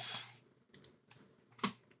conference.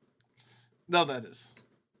 No, that is.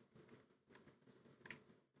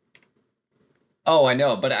 Oh, I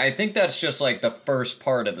know, but I think that's just like the first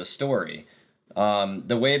part of the story.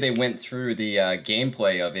 The way they went through the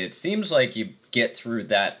gameplay of it seems like you get through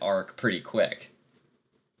that arc pretty quick.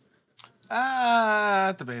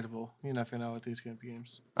 Debatable. You never know with these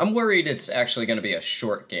games. I'm worried it's actually going to be a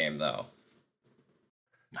short game, though.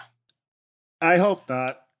 No. I hope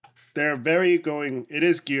not. They're it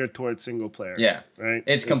is geared towards single player. Yeah. Right?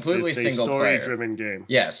 It's completely single player. It's a story-driven game.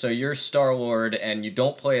 Yeah, so you're Star-Lord, and you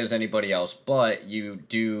don't play as anybody else, but you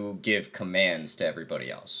do give commands to everybody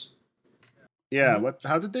else. Yeah,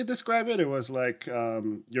 how did they describe it? It was like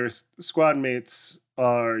your squad mates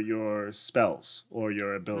are your spells or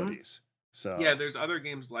your abilities. So yeah, there's other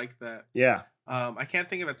games like that. Yeah. I can't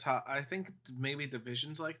think of a top. I think maybe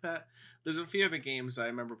Division's like that. There's a few other games I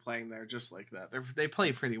remember playing there just like that. They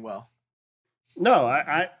play pretty well. No,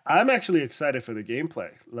 I'm actually excited for the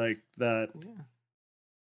gameplay. Like that.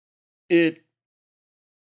 Yeah.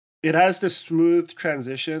 It has the smooth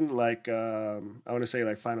transition, like I want to say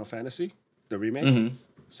like Final Fantasy, the remake,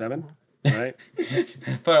 7, right?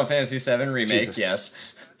 Final Fantasy 7 remake, Jesus. Yes.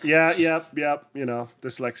 Yeah, yep. You know,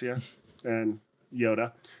 dyslexia and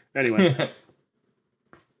Yoda. Anyway.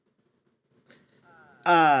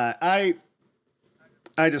 I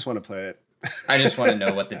just want to play it. I just want to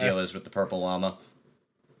know what the deal is with the purple llama.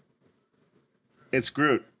 It's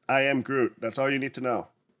Groot. I am Groot. That's all you need to know.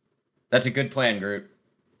 That's a good plan, Groot.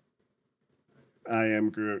 I am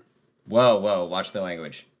Groot. Whoa, watch the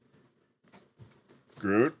language.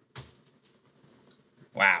 Groot?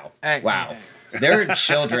 Wow. Wow. There are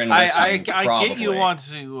children listening, I get you want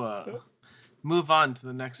to move on to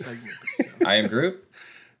the next segment. I am Groot?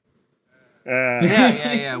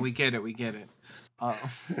 Yeah, we get it.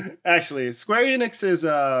 Actually, Square Enix's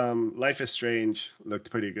Life is Strange looked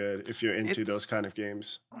pretty good if you're into those kind of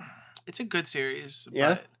games. It's a good series,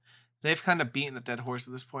 but they've kind of beaten a dead horse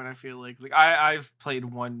at this point, I feel like. I've played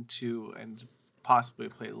 1, 2, and possibly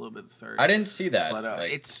played a little bit of 3. I didn't see that. But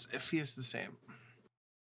it feels the same.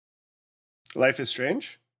 Life is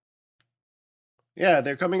Strange? Yeah,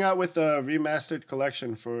 they're coming out with a remastered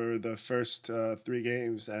collection for the first 3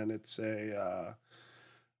 games, and it's the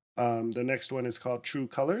next one is called True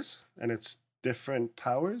Colors, and it's different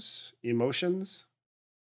powers, emotions.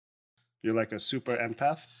 You're like a super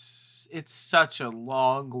empath. It's such a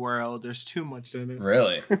long world. There's too much in it.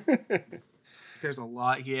 Really? There's a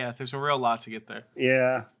lot. Yeah, there's a real lot to get there.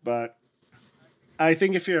 Yeah, but I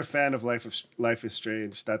think if you're a fan of Life is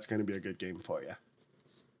Strange, that's going to be a good game for you.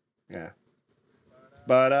 Yeah.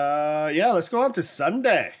 But let's go on to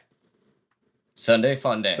Sunday. Sunday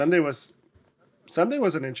fun day. Sunday was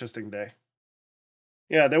an interesting day.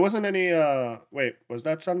 Yeah, there wasn't any. Wait, was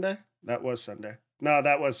that Sunday? That was Sunday. No,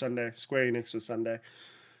 that was Sunday. Square Enix was Sunday.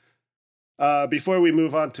 Before we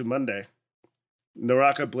move on to Monday,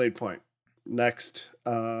 Naraka Blade Point. Next,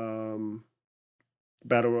 Battle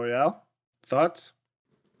Royale. Thoughts?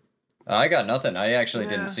 I got nothing. I actually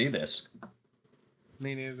didn't see this.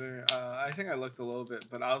 Me neither. I think I looked a little bit,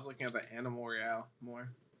 but I was looking at the Animal Royale more.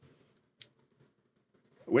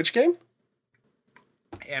 Which game?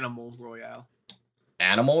 Animal Royale.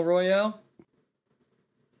 Animal Royale?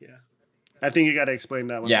 Yeah. I think you got to explain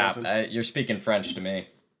that one. Yeah, you're speaking French to me.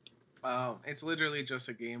 It's literally just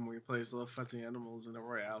a game where you play as little fuzzy animals in a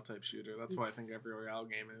Royale type shooter. That's what I think every Royale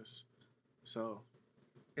game is. So,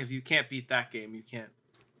 if you can't beat that game, you can't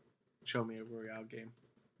show me a Royale game.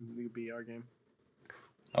 You be our game.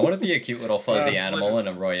 I want to be a cute little fuzzy animal in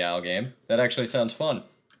a Royale game. That actually sounds fun.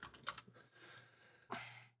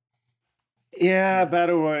 Yeah,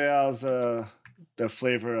 Battle Royale's the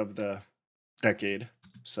flavor of the decade.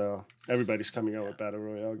 So everybody's coming out with Battle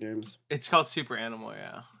Royale games. It's called Super Animal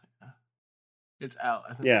Royale. Yeah. It's out.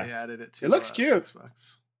 I think they added it to it looks cute.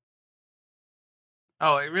 Xbox.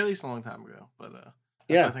 Oh, it released a long time ago, but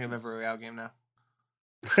that's what I think of every Royale game now.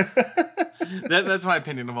 That's my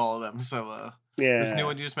opinion of all of them. So this new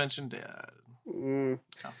one you just mentioned, I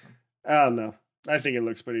don't know. I think it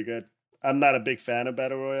looks pretty good. I'm not a big fan of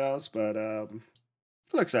Battle Royales, but it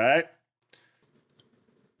looks alright.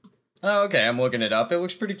 Oh, okay. I'm looking it up. It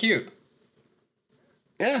looks pretty cute.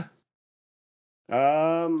 Yeah.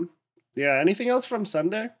 Yeah. Anything else from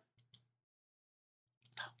Sunday?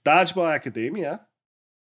 Dodgeball Academia.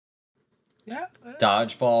 Yeah.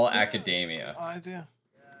 Dodgeball Academia. Oh, I do.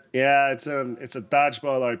 Yeah, it's a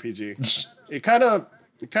dodgeball RPG. It kind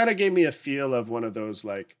of gave me a feel of one of those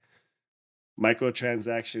like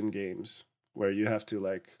microtransaction games where you have to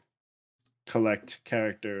like collect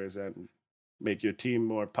characters and make your team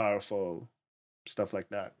more powerful, stuff like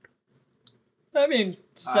that. I mean,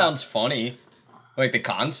 sounds funny. Like the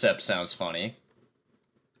concept sounds funny.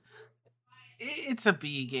 It's a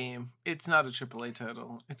B game. It's not a AAA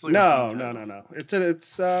title. It's like no. a B title.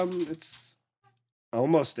 It's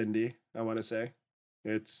almost indie, I want to say.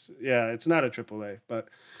 It's not a AAA, but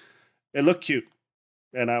it looked cute,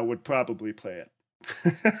 and I would probably play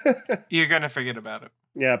it. You're gonna forget about it.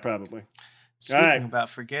 Yeah, probably. Speaking about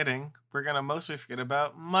forgetting, we're gonna mostly forget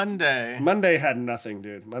about Monday. Monday had nothing,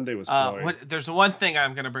 dude. Monday was boring. There's one thing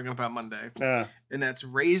I'm gonna bring up about Monday, and that's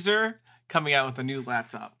Razer coming out with a new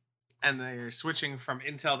laptop, and they're switching from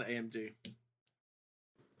Intel to AMD.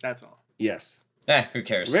 That's all. Yes. Who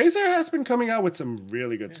cares? Razer has been coming out with some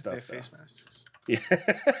really good stuff. They have face masks. Yeah.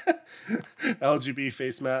 RGB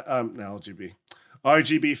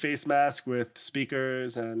face mask with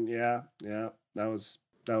speakers, and that was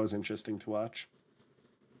interesting to watch.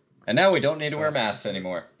 And now we don't need to wear masks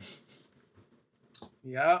anymore.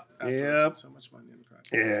 Yeah. Yep. So much money in the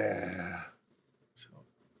project. Yeah.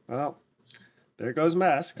 Well, there goes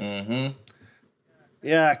masks. Mm-hmm.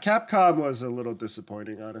 Yeah, Capcom was a little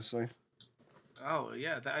disappointing, honestly. Oh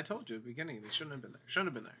yeah, I told you at the beginning they shouldn't have been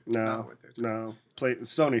there. No.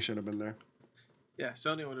 Sony should have been there. Yeah,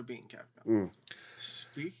 Sony would have beaten Capcom.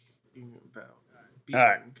 Speaking about beating.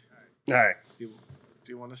 All right. Do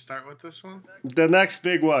you want to start with this one? The next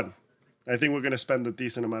big one. I think we're going to spend a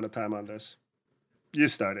decent amount of time on this. You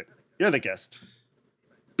start it. You're the guest.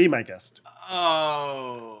 Be my guest.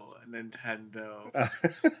 Oh, Nintendo.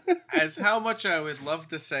 As how much I would love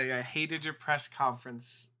to say I hated your press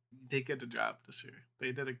conference, they did a job this year.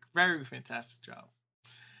 They did a very fantastic job.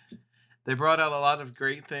 They brought out a lot of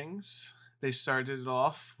great things. They started it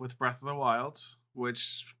off with Breath of the Wild,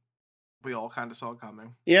 which we all kind of saw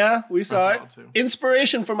coming. Yeah, we saw it.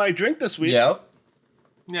 Inspiration for my drink this week. Yep.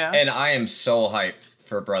 Yeah. And I am so hyped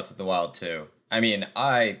for Breath of the Wild 2. I mean,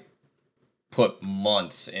 I put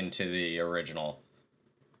months into the original.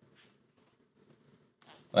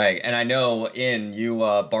 And I know you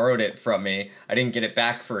borrowed it from me. I didn't get it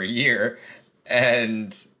back for a year,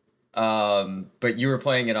 but you were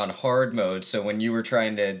playing it on hard mode. So when you were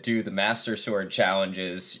trying to do the Master Sword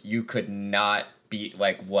challenges, you could not beat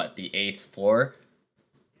the 8th floor.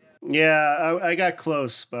 Yeah, I got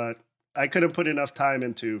close, but I couldn't put enough time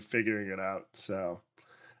into figuring it out. So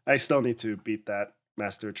I still need to beat that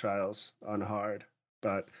Master Trials on hard.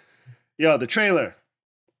 But the trailer.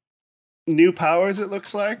 New powers, it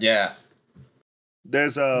looks like. Yeah.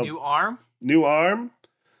 There's a new arm.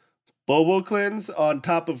 Bobolclins on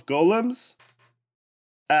top of golems.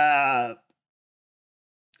 My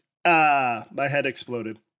head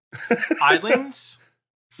exploded. Islands?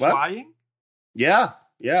 What? Flying? Yeah.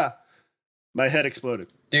 My head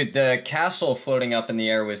exploded. Dude, the castle floating up in the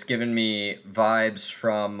air was giving me vibes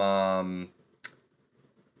from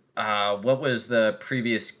what was the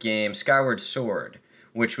previous game? Skyward Sword,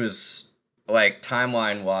 which was like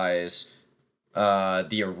timeline wise,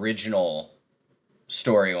 the original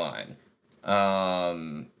storyline.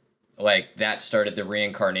 Like that started the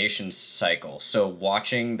reincarnation cycle. So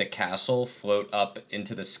watching the castle float up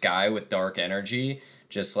into the sky with dark energy,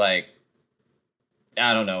 just like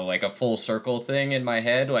I don't know, like a full circle thing in my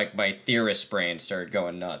head, like my theorist brain started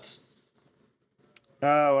going nuts.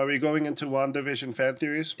 Oh, are we going into WandaVision fan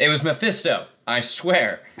theories? It was Mephisto, I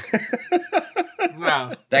swear.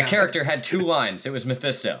 Wow. That character had 2 lines. It was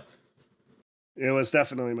Mephisto. It was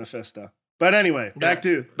definitely Mephisto. But anyway, back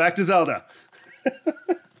to Zelda.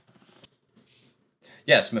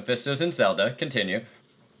 Yes, Mephisto's in Zelda. Continue.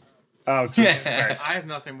 Oh, Jesus Christ. I have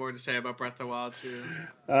nothing more to say about Breath of the Wild 2.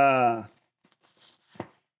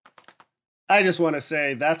 I just want to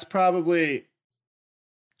say that's probably,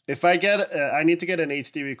 if I get, I need to get an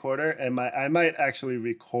HD recorder, and I might actually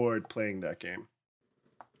record playing that game.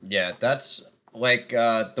 Yeah, that's like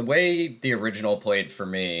the way the original played for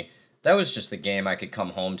me. That was just the game I could come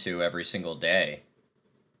home to every single day.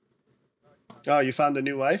 Oh, you found a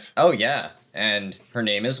new wife? Oh yeah, and her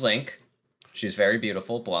name is Link. She's very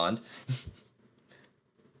beautiful, blonde.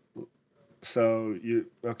 So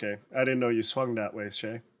okay? I didn't know you swung that way,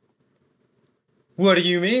 Shay. What do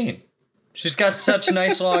you mean? She's got such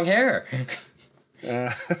nice long hair.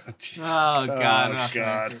 Oh God! Oh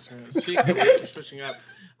God! Speaking of which, we're switching up.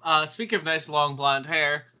 Speaking of nice long blonde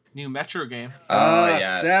hair, new Metro game. Oh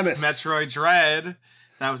yes, Samus. Metroid Dread.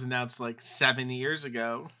 That was announced like 7 years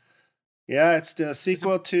ago. Yeah, it's the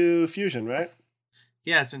sequel to Fusion, right?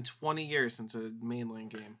 Yeah, it's been 20 years since a mainline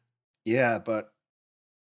game. Yeah, but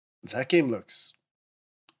that game looks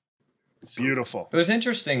beautiful. It was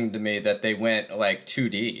interesting to me that they went like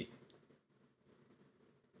 2D.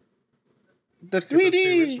 The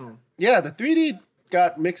 3D, yeah, the 3D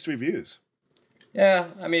got mixed reviews. Yeah,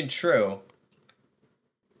 I mean, true.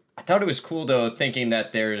 I thought it was cool though, thinking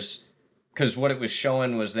that because what it was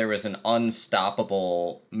showing was there was an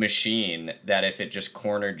unstoppable machine that if it just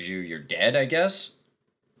cornered you, you're dead, I guess.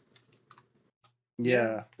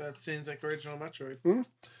 Yeah. That seems like original Metroid. Mm-hmm.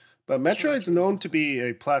 But Metroid's known to be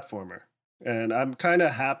a platformer. And I'm kind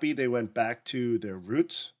of happy they went back to their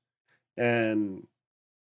roots and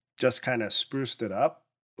just kind of spruced it up.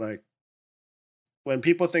 Like, when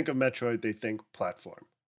people think of Metroid, they think platform,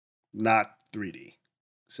 not 3D.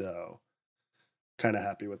 So, kind of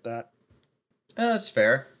happy with that. That's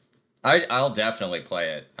fair. I'll definitely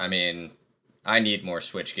play it. I mean, I need more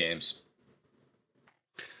Switch games.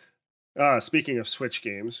 Speaking of Switch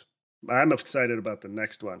games, I'm excited about the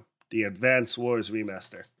next one, the Advance Wars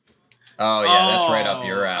Remaster. Oh, yeah, that's right up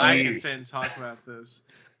your alley. I can sit and talk about this.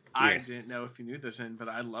 I didn't know if you knew this, but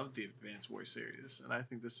I love the Advance Wars series, and I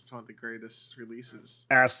think this is one of the greatest releases.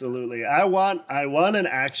 Absolutely. I want an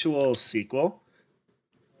actual sequel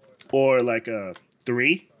or like a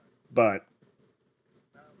 3, but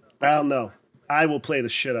I don't know. I will play the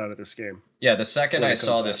shit out of this game. Yeah, the second I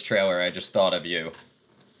saw this trailer, I just thought of you.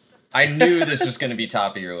 I knew this was going to be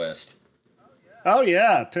top of your list. Oh,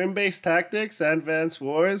 yeah. Turn-based tactics, Advance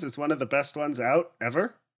Wars. It's one of the best ones out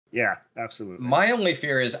ever. Yeah, absolutely. My only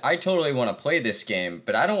fear is I totally want to play this game,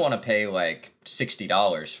 but I don't want to pay like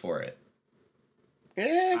 $60 for it.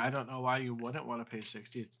 I don't know why you wouldn't want to pay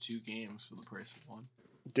 $60. It's 2 games for the price of 1.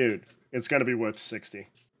 Dude, it's going to be worth $60.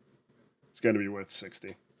 It's going to be worth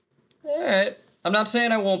 $60. All right. I'm not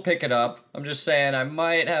saying I won't pick it up. I'm just saying I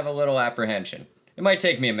might have a little apprehension. It might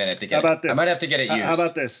take me a minute to get it. I might have to get it used. How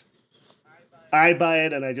about this? I buy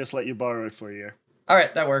it and I just let you borrow it for a year. All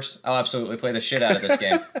right, that works. I'll absolutely play the shit out of this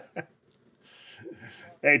game.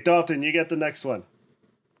 Hey, Dalton, you get the next one.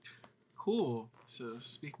 Cool. So,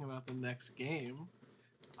 speaking about the next game,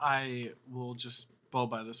 I will just blow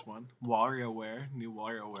by this one. WarioWare, new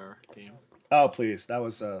WarioWare game. Oh, please. That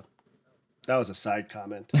was a side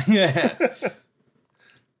comment.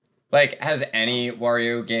 Like, has any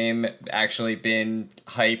Wario game actually been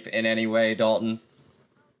hype in any way, Dalton?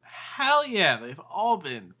 Hell yeah, they've all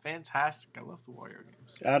been fantastic. I love the Wario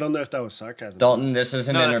games. I don't know if that was sarcasm. Dalton, this is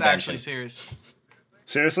an intervention. No, that's actually serious.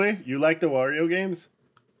 Seriously? You like the Wario games?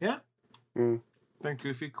 Yeah. They're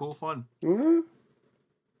goofy, cool, fun. Mm-hmm.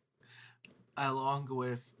 Along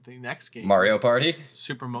with the next game. Mario Party?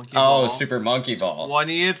 Super Monkey Ball. Oh, Super Monkey Ball.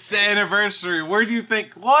 20th anniversary. Where do you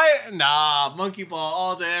think? What? Nah, Monkey Ball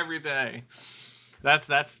all day, every day. That's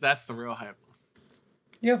the real hype.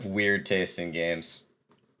 You have weird taste in games.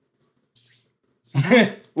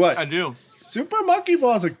 What? I do. Super Monkey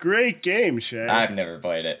Ball is a great game, Shay. I've never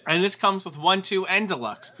played it. And this comes with 1, 2, and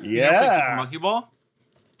Deluxe. Yeah. You never played Super Monkey Ball?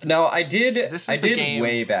 No, I did. This is I the did game.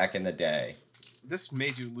 way back in the day. This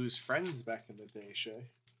made you lose friends back in the day, Shay.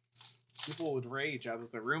 People would rage out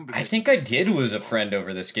of the room. I think I did lose a friend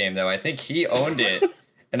over this game, though. I think he owned it,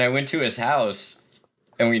 and I went to his house,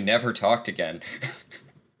 and we never talked again.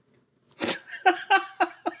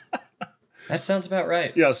 That sounds about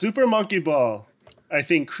right. Yeah, Super Monkey Ball, I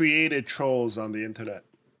think, created trolls on the internet.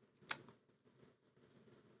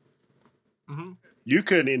 Mm-hmm. You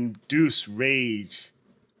could induce rage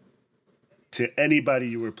to anybody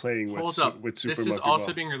you were playing with. Hold up. With Super This is Monkey also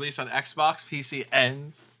Ball. being released on Xbox, PC,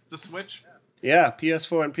 and the Switch. Yeah,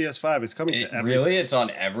 PS4 and PS5. It's coming to everything. Really? It's on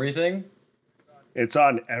everything? It's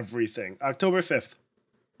on everything. October 5th.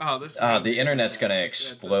 Oh, this. The internet's gonna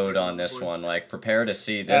explode on this one. Like, prepare to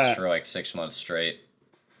see this for like 6 months straight.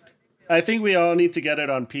 I think we all need to get it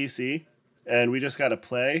on PC, and we just got to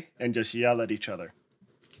play and just yell at each other.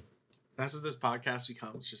 That's what this podcast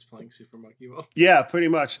becomes, just playing Super Monkey Ball. Yeah, pretty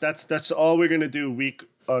much. That's all we're going to do week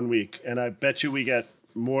on week, and I bet you we get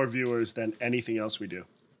more viewers than anything else we do.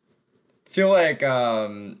 I feel like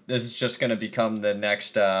this is just gonna become the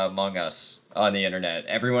next Among Us on the internet.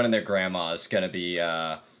 Everyone and their grandma is gonna be.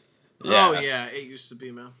 Yeah. Oh, yeah, it used to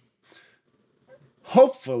be, man.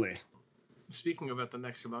 Hopefully. Speaking about the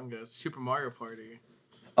next Among Us, Super Mario Party.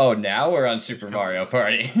 Oh, now we're on Super Mario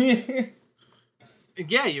Party.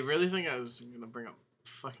 Yeah, you really think I was going to bring up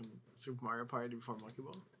fucking Super Mario Party before Monkey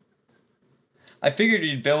Ball? I figured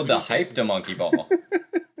you'd build the hype to Monkey Ball.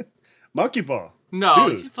 Monkey Ball. No,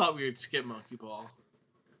 Dude. you thought we would skip Monkey Ball.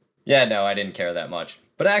 Yeah, no, I didn't care that much.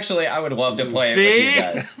 But actually, I would love to play it with you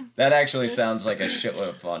guys. That actually sounds like a shitload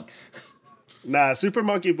of fun. Nah, Super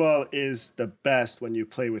Monkey Ball is the best when you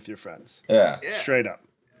play with your friends. Yeah. Straight up.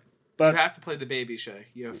 You But have to play the baby, Shay.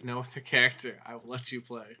 You have no other character. I will let you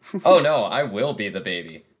play. Oh no, I will be the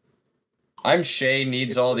baby. I'm Shay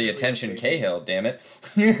needs all the attention Cahill, damn it.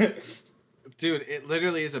 Dude, it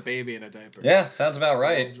literally is a baby in a diaper. Yeah, sounds about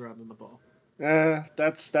right. Rolls around in the ball.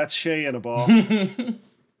 that's Shay in a ball.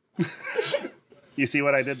 You see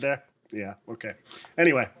what I did there? Yeah, okay.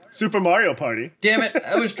 Anyway, Super Mario Party. Damn it,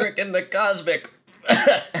 I was drinking the Cosmic.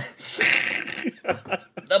 The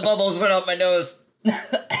bubbles went up my nose.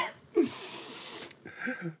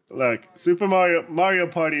 Look, Mario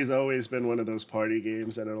Party has always been one of those party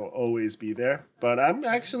games, and it'll always be there. But I'm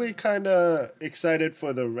actually kind of excited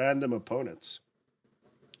for the random opponents.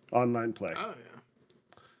 Online play. Oh, yeah.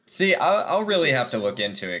 See, I'll really have to look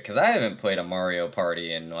into it, because I haven't played a Mario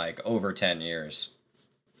Party in, like, over 10 years.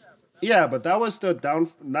 Yeah, but that was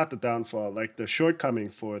not the downfall, like the shortcoming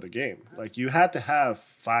for the game. Like, you had to have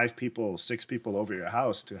 5 people, 6 people over your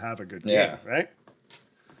house to have a good game, right?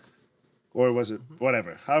 Or was it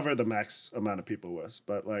whatever, however the max amount of people was.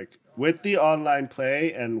 But like with the online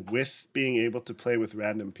play and with being able to play with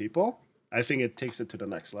random people, I think it takes it to the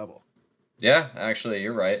next level. Yeah, actually,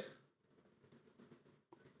 you're right.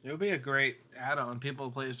 It would be a great add-on. People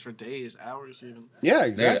play this for days, hours even. Yeah,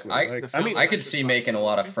 exactly. Dude, I could see making a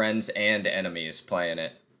lot of friends and enemies playing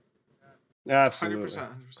it. Absolutely.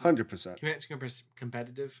 100%.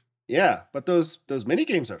 Competitive. Yeah, but those mini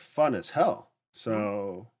games are fun as hell.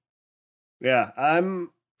 So yeah, I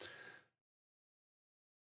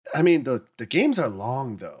mean, the games are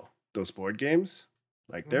long, though. Those board games.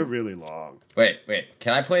 Like, they're really long. Wait.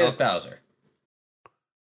 Can I play as Bowser?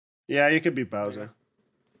 Yeah, you could be Bowser.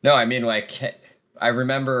 No, I mean, like, I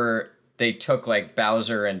remember they took, like,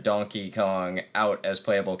 Bowser and Donkey Kong out as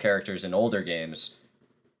playable characters in older games.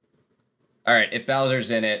 Alright, if Bowser's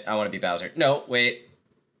in it, I want to be Bowser. No, wait.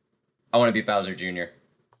 I want to be Bowser Jr.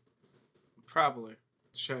 Probably.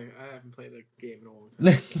 Shay, I haven't played a game in a long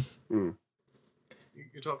time.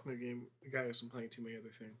 You're talking to a guy who's been playing too many other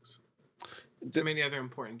things. Too many other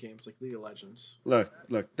important games like League of Legends. Look,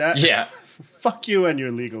 that. Yeah. Fuck you and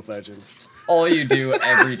your League of Legends. All you do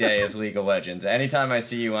every day is League of Legends. Anytime I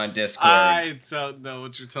see you on Discord. I don't know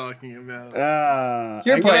what you're talking about.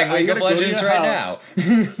 You're playing League of Legends right now.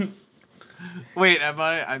 Wait, am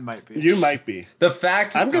I? I might be. You might be. The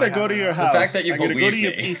fact I'm gonna go to your house. The fact that you I'm gonna go to believe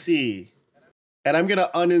your me. PC, and I'm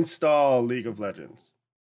gonna uninstall League of Legends.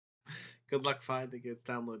 Good luck finding it.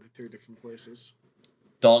 Downloaded 3 different places.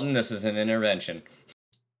 Dalton, this is an intervention.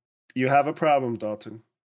 You have a problem, Dalton.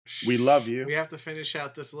 We love you. We have to finish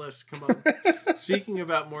out this list. Come on. Speaking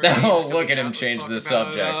about more. Oh, look at him change the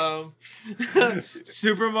subject.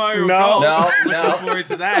 Super Mario No. Golf. No. Looking forward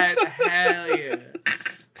to that. Hell yeah.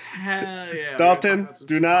 Hell yeah. Dalton,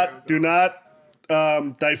 do not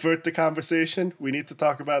divert the conversation. We need to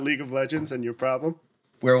talk about League of Legends and your problem.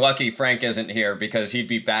 We're lucky Frank isn't here because he'd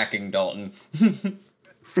be backing Dalton.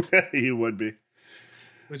 He would be.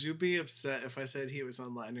 Would you be upset if I said he was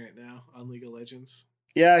online right now on League of Legends?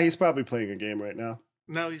 Yeah, he's probably playing a game right now.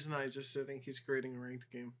 No, he's not. He's just sitting. He's creating a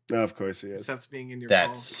ranked game. No, of course he is. Except being in your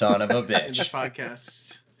that son of a bitch. in this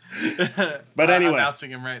podcast. But anyway. I'm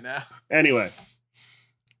announcing him right now. Anyway.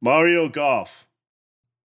 Mario Golf.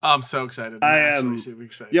 I'm so excited. I'm actually super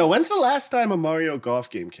excited. Yo, when's the last time a Mario Golf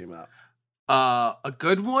game came out? A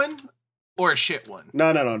good one or a shit one?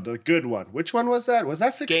 No, the good one. Which one was that? Was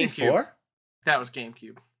that 64? That was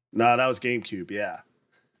GameCube. No, that was GameCube, yeah.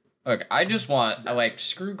 Look, I just want,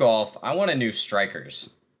 screw golf. I want a new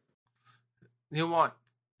Strikers. You want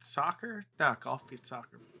soccer? No, golf beats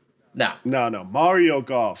soccer. No. No. Mario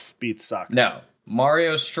Golf beats soccer. No.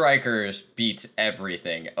 Mario Strikers beats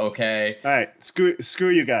everything, okay? All right, screw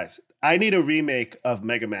you guys. I need a remake of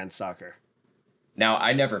Mega Man Soccer. Now,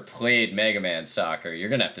 I never played Mega Man Soccer. You're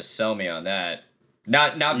gonna have to sell me on that.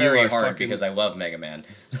 Not very hard because I love Mega Man.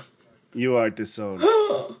 You are disowned.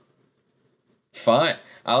 Fine.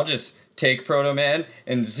 I'll just take Proto Man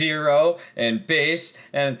and Zero and Bass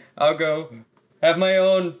and I'll go have my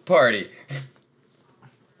own party.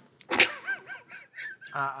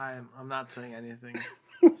 I'm not saying anything.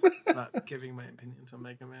 Not giving my opinions on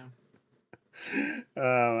Mega Man.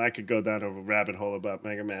 I could go down a rabbit hole about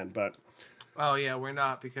Mega Man, but... Oh, yeah, we're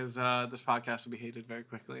not, because this podcast will be hated very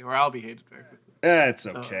quickly, or I'll be hated very quickly. It's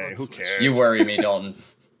okay. Who cares? You worry me, Dalton.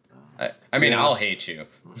 I mean, I'll hate you.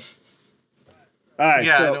 All right,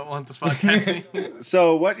 yeah, I don't want this podcast.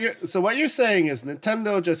 So what you're saying is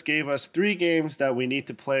Nintendo just gave us 3 games that we need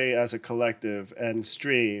to play as a collective and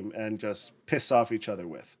stream and just piss off each other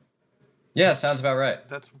with. Yeah, sounds about right.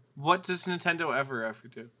 What does Nintendo ever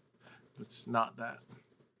do? It's not that.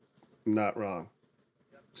 Not wrong.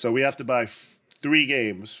 So we have to buy 3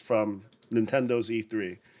 games from Nintendo's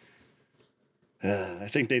E3. I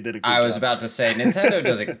think they did a good job. I was about to say, Nintendo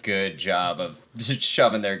does a good job of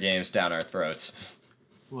shoving their games down our throats.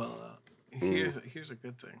 Well, here's a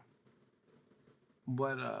good thing.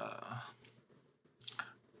 What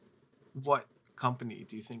company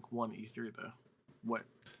do you think won E3 though? What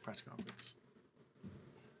press conference?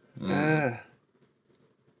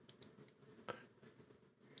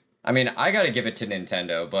 I mean, I gotta give it to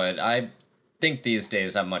Nintendo, but I think these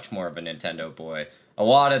days I'm much more of a Nintendo boy. A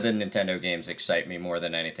lot of the Nintendo games excite me more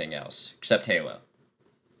than anything else, except Halo.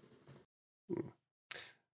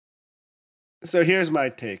 So here's my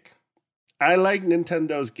take. I like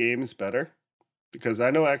Nintendo's games better because I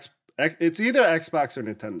know it's either Xbox or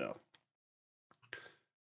Nintendo.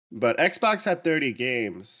 But Xbox had 30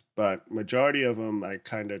 games, but majority of them I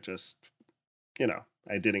kind of just,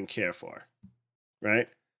 I didn't care for, right?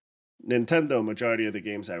 Nintendo, majority of the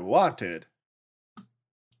games I wanted,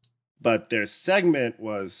 but their segment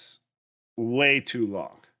was way too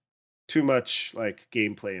long. Too much,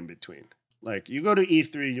 gameplay in between. You go to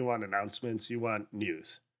E3, you want announcements, you want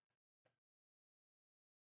news.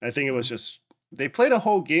 I think it was just, they played a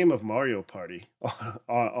whole game of Mario Party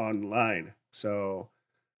online. So,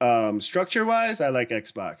 structure-wise, I like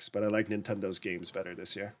Xbox, but I like Nintendo's games better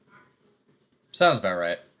this year. Sounds about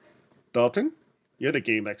right. Dalton, you're the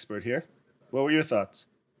game expert here. What were your thoughts?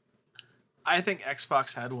 I think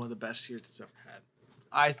Xbox had one of the best years it's ever had.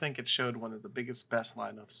 I think it showed one of the best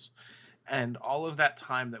lineups. And all of that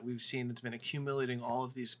time that we've seen, it's been accumulating all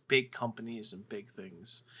of these big companies and big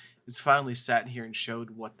things. It's finally sat here and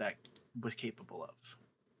showed what that was capable of.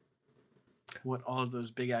 What all of those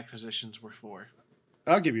big acquisitions were for.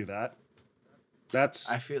 I'll give you that.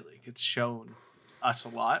 I feel like it's shown us a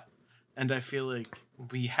lot. And I feel like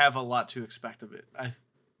we have a lot to expect of it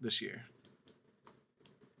this year.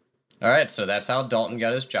 All right, so that's how Dalton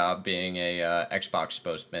got his job, being a Xbox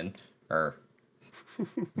spokesman, or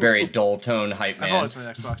very dull tone hype man. I've always been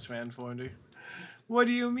an Xbox fan, Forndy. What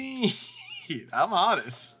do you mean? I'm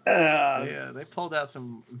honest. Yeah, they pulled out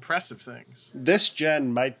some impressive things. This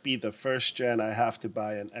gen might be the first gen I have to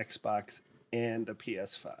buy an Xbox and a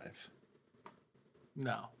PS5.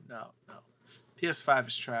 No. PS5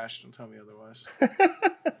 is trash. Don't tell me otherwise.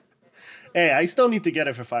 Hey, I still need to get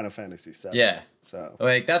it for Final Fantasy VII. Yeah. So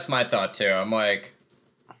that's my thought too. I'm like,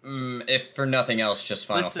 if for nothing else, just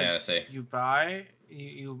Final Fantasy. You buy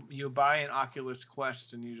an Oculus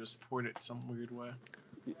Quest and you just port it some weird way.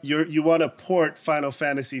 You want to port Final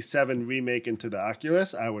Fantasy VII Remake into the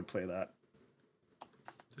Oculus? I would play that.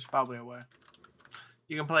 There's probably a way.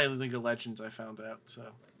 You can play League of Legends, I found out.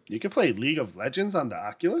 So you can play League of Legends on the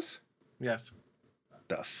Oculus? Yes.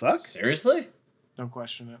 The fuck? Seriously? Don't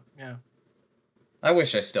question it. Yeah. I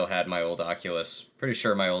wish I still had my old Oculus. Pretty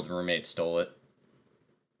sure my old roommate stole it.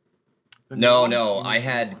 No. I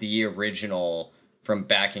had the original from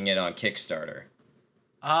backing it on Kickstarter.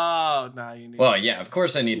 Oh, no, you need. Well, yeah, of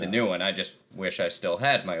course I need the new one. I just wish I still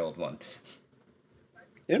had my old one.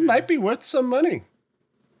 It might be worth some money.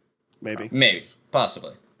 Maybe.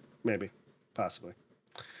 Possibly.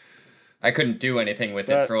 I couldn't do anything with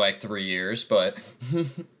it for like 3 years, but...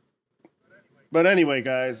 But anyway,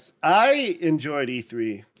 guys, I enjoyed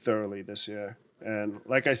E3 thoroughly this year. And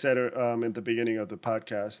like I said at the beginning of the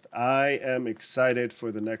podcast, I am excited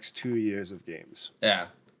for the next 2 years of games. Yeah.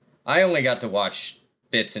 I only got to watch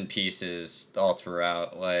bits and pieces all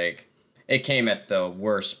throughout. Like, it came at the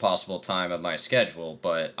worst possible time of my schedule,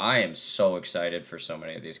 but I am so excited for so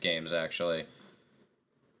many of these games, actually.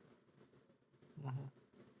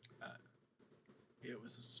 It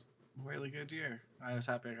was a really good year. I was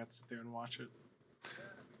happy I got to sit there and watch it.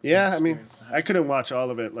 Yeah, I mean, I couldn't watch all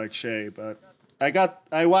of it like Shay, but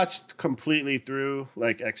I watched completely through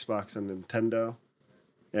like Xbox and Nintendo,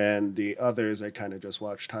 and the others I kind of just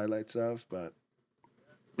watched highlights of. But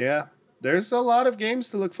yeah, there's a lot of games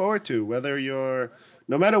to look forward to.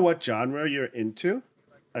 No matter what genre you're into,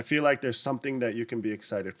 I feel like there's something that you can be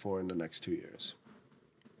excited for in the next 2 years.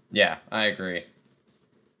 Yeah, I agree.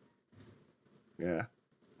 Yeah.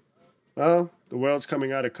 Well, the world's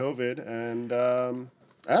coming out of COVID, and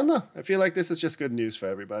I don't know. I feel like this is just good news for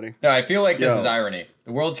everybody. No, I feel like this is irony.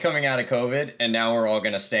 The world's coming out of COVID, and now we're all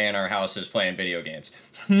going to stay in our houses playing video games.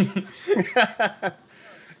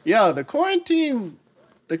 Yeah, the quarantine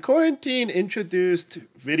introduced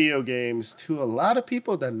video games to a lot of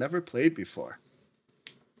people that never played before.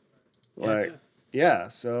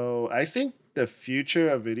 So I think the future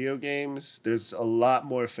of video games, there's a lot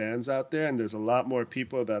more fans out there, and there's a lot more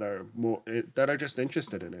people that are just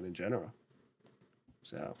interested in it in general.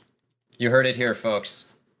 So, you heard it here, folks.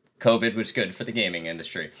 COVID was good for the gaming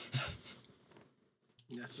industry.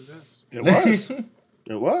 Yes, it is. It was.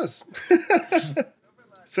 It was.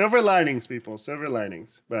 Silver linings, people. Silver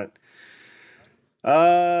linings. But,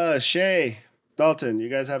 Shay, Dalton, you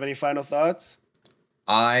guys have any final thoughts?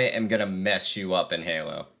 I am gonna mess you up in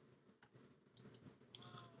Halo.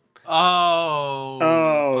 Oh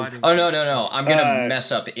no! I'm gonna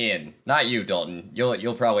mess up in, not you, Dalton.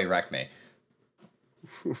 You'll probably wreck me.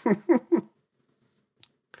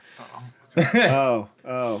 All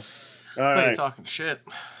right. You're talking shit.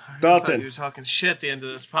 Dalton, you were talking shit at the end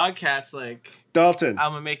of this podcast. Like Dalton,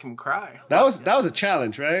 I'm gonna make him cry. That was a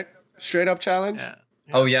challenge, right? Straight up challenge. Yeah.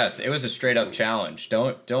 Oh yes, it was a straight up challenge.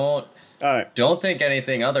 Don't. All right. Don't think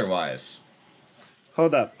anything otherwise.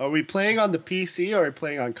 Hold up. Are we playing on the PC or are we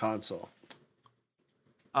playing on console?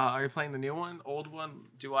 Are you playing the new one, old one?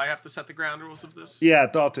 Do I have to set the ground rules of this? Yeah,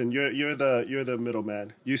 Dalton, you're the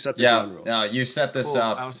middleman. You set the ground rules. No, you set this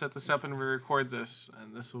up. I'll set this up and we record this,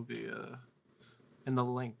 and this will be in the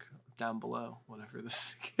link down below. Whatever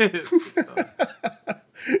this gets done.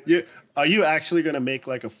 Are you actually gonna make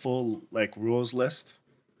like a full like rules list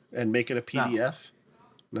and make it a PDF?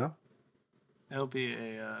 No. It'll be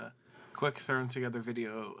a quick thrown together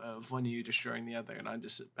video of one of you destroying the other, and I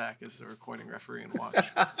just sit back as the recording referee and watch.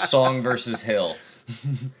 Song versus Hill.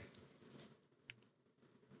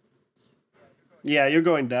 Yeah, you're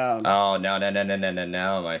going down. Oh no,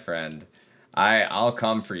 my friend. I'll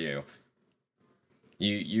come for you.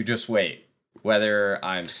 You just wait. Whether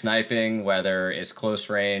I'm sniping, whether it's close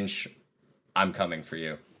range, I'm coming for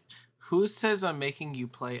you. Who says I'm making you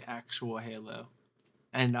play actual Halo?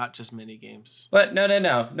 And not just mini games. But no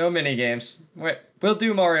mini games. We'll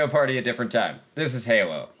do Mario Party a different time. This is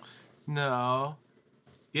Halo. No.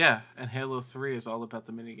 Yeah, and Halo 3 is all about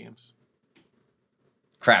the mini games.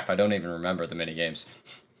 Crap, I don't even remember the mini games.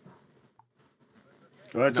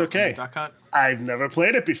 Well, it's okay. Duck Hunt? I've never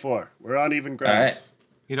played it before. We're on even ground. All right.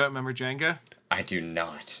 You don't remember Jenga? I do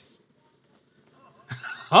not.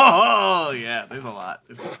 Oh yeah, there's a lot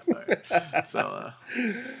there. So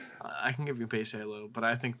I can give you base Halo, but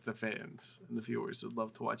I think the fans and the viewers would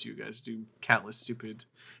love to watch you guys do countless stupid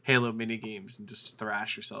Halo mini games and just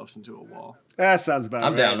thrash yourselves into a wall. That sounds about right.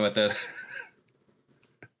 I'm down with this.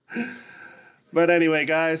 But anyway,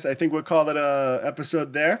 guys, I think we'll call it a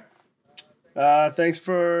episode there. Thanks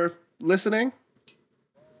for listening.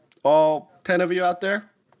 All 10 of you out there.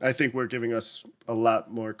 I think we're giving us a lot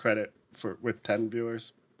more credit with 10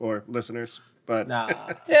 viewers or listeners. But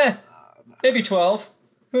nah. Yeah, maybe 12.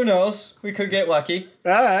 Who knows? We could get lucky.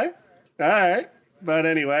 All right. But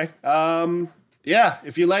anyway, yeah,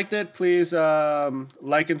 if you liked it, please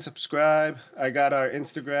like and subscribe. I got our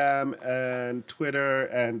Instagram and Twitter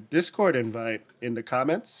and Discord invite in the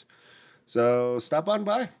comments. So stop on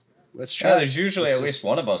by. Let's chat. Yeah, there's usually at least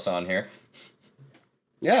one of us on here.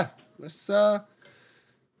 Yeah, let's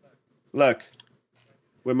Look,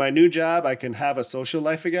 with my new job, I can have a social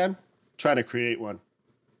life again. Trying to create one.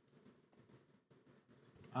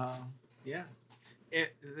 Yeah.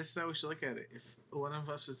 This is how we should look at it. If one of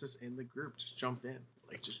us is just in the group, just jump in.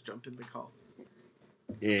 Like, just jump in the call.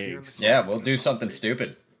 Yeah, we'll do something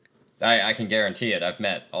stupid. I can guarantee it. I've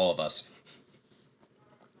met all of us.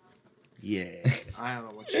 Yeah. I don't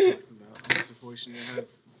know what you're talking about. What's the voice in your head?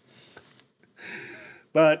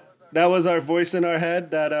 But that was our voice in our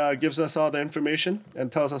head that gives us all the information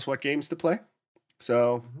and tells us what games to play.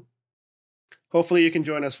 So hopefully you can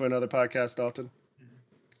join us for another podcast, Dalton.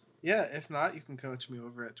 Yeah, if not, you can coach me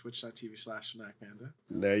over at twitch.tv/FanaticPanda.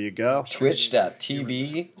 There you go.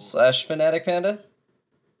 Twitch.tv/FanaticPanda?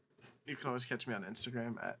 You can always catch me on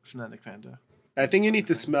Instagram at FanaticPanda. I think you need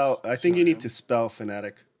to spell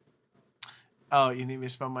Fanatic. Oh, you need me to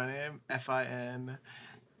spell my name? FINATICPANDA?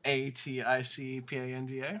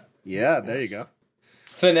 Yeah, there you go.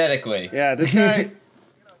 Phonetically. Yeah, this guy,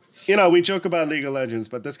 we joke about League of Legends,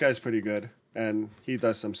 but this guy's pretty good. And he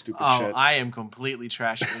does some stupid shit. Oh, I am completely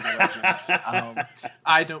trash at League of Legends.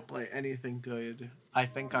 I don't play anything good. I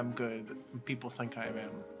think I'm good. People think I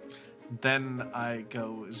am. Then I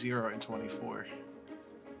go 0-24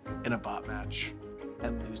 in a bot match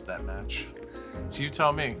and lose that match. So you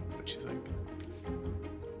tell me what you think.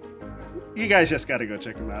 You guys just gotta go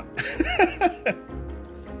check him out.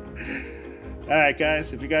 All right,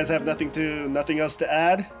 guys. If you guys have nothing else to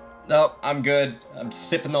add. No, I'm good. I'm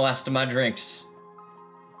sipping the last of my drinks.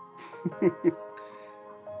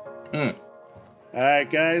 All right,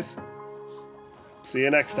 guys. See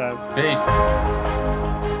you next time. Peace.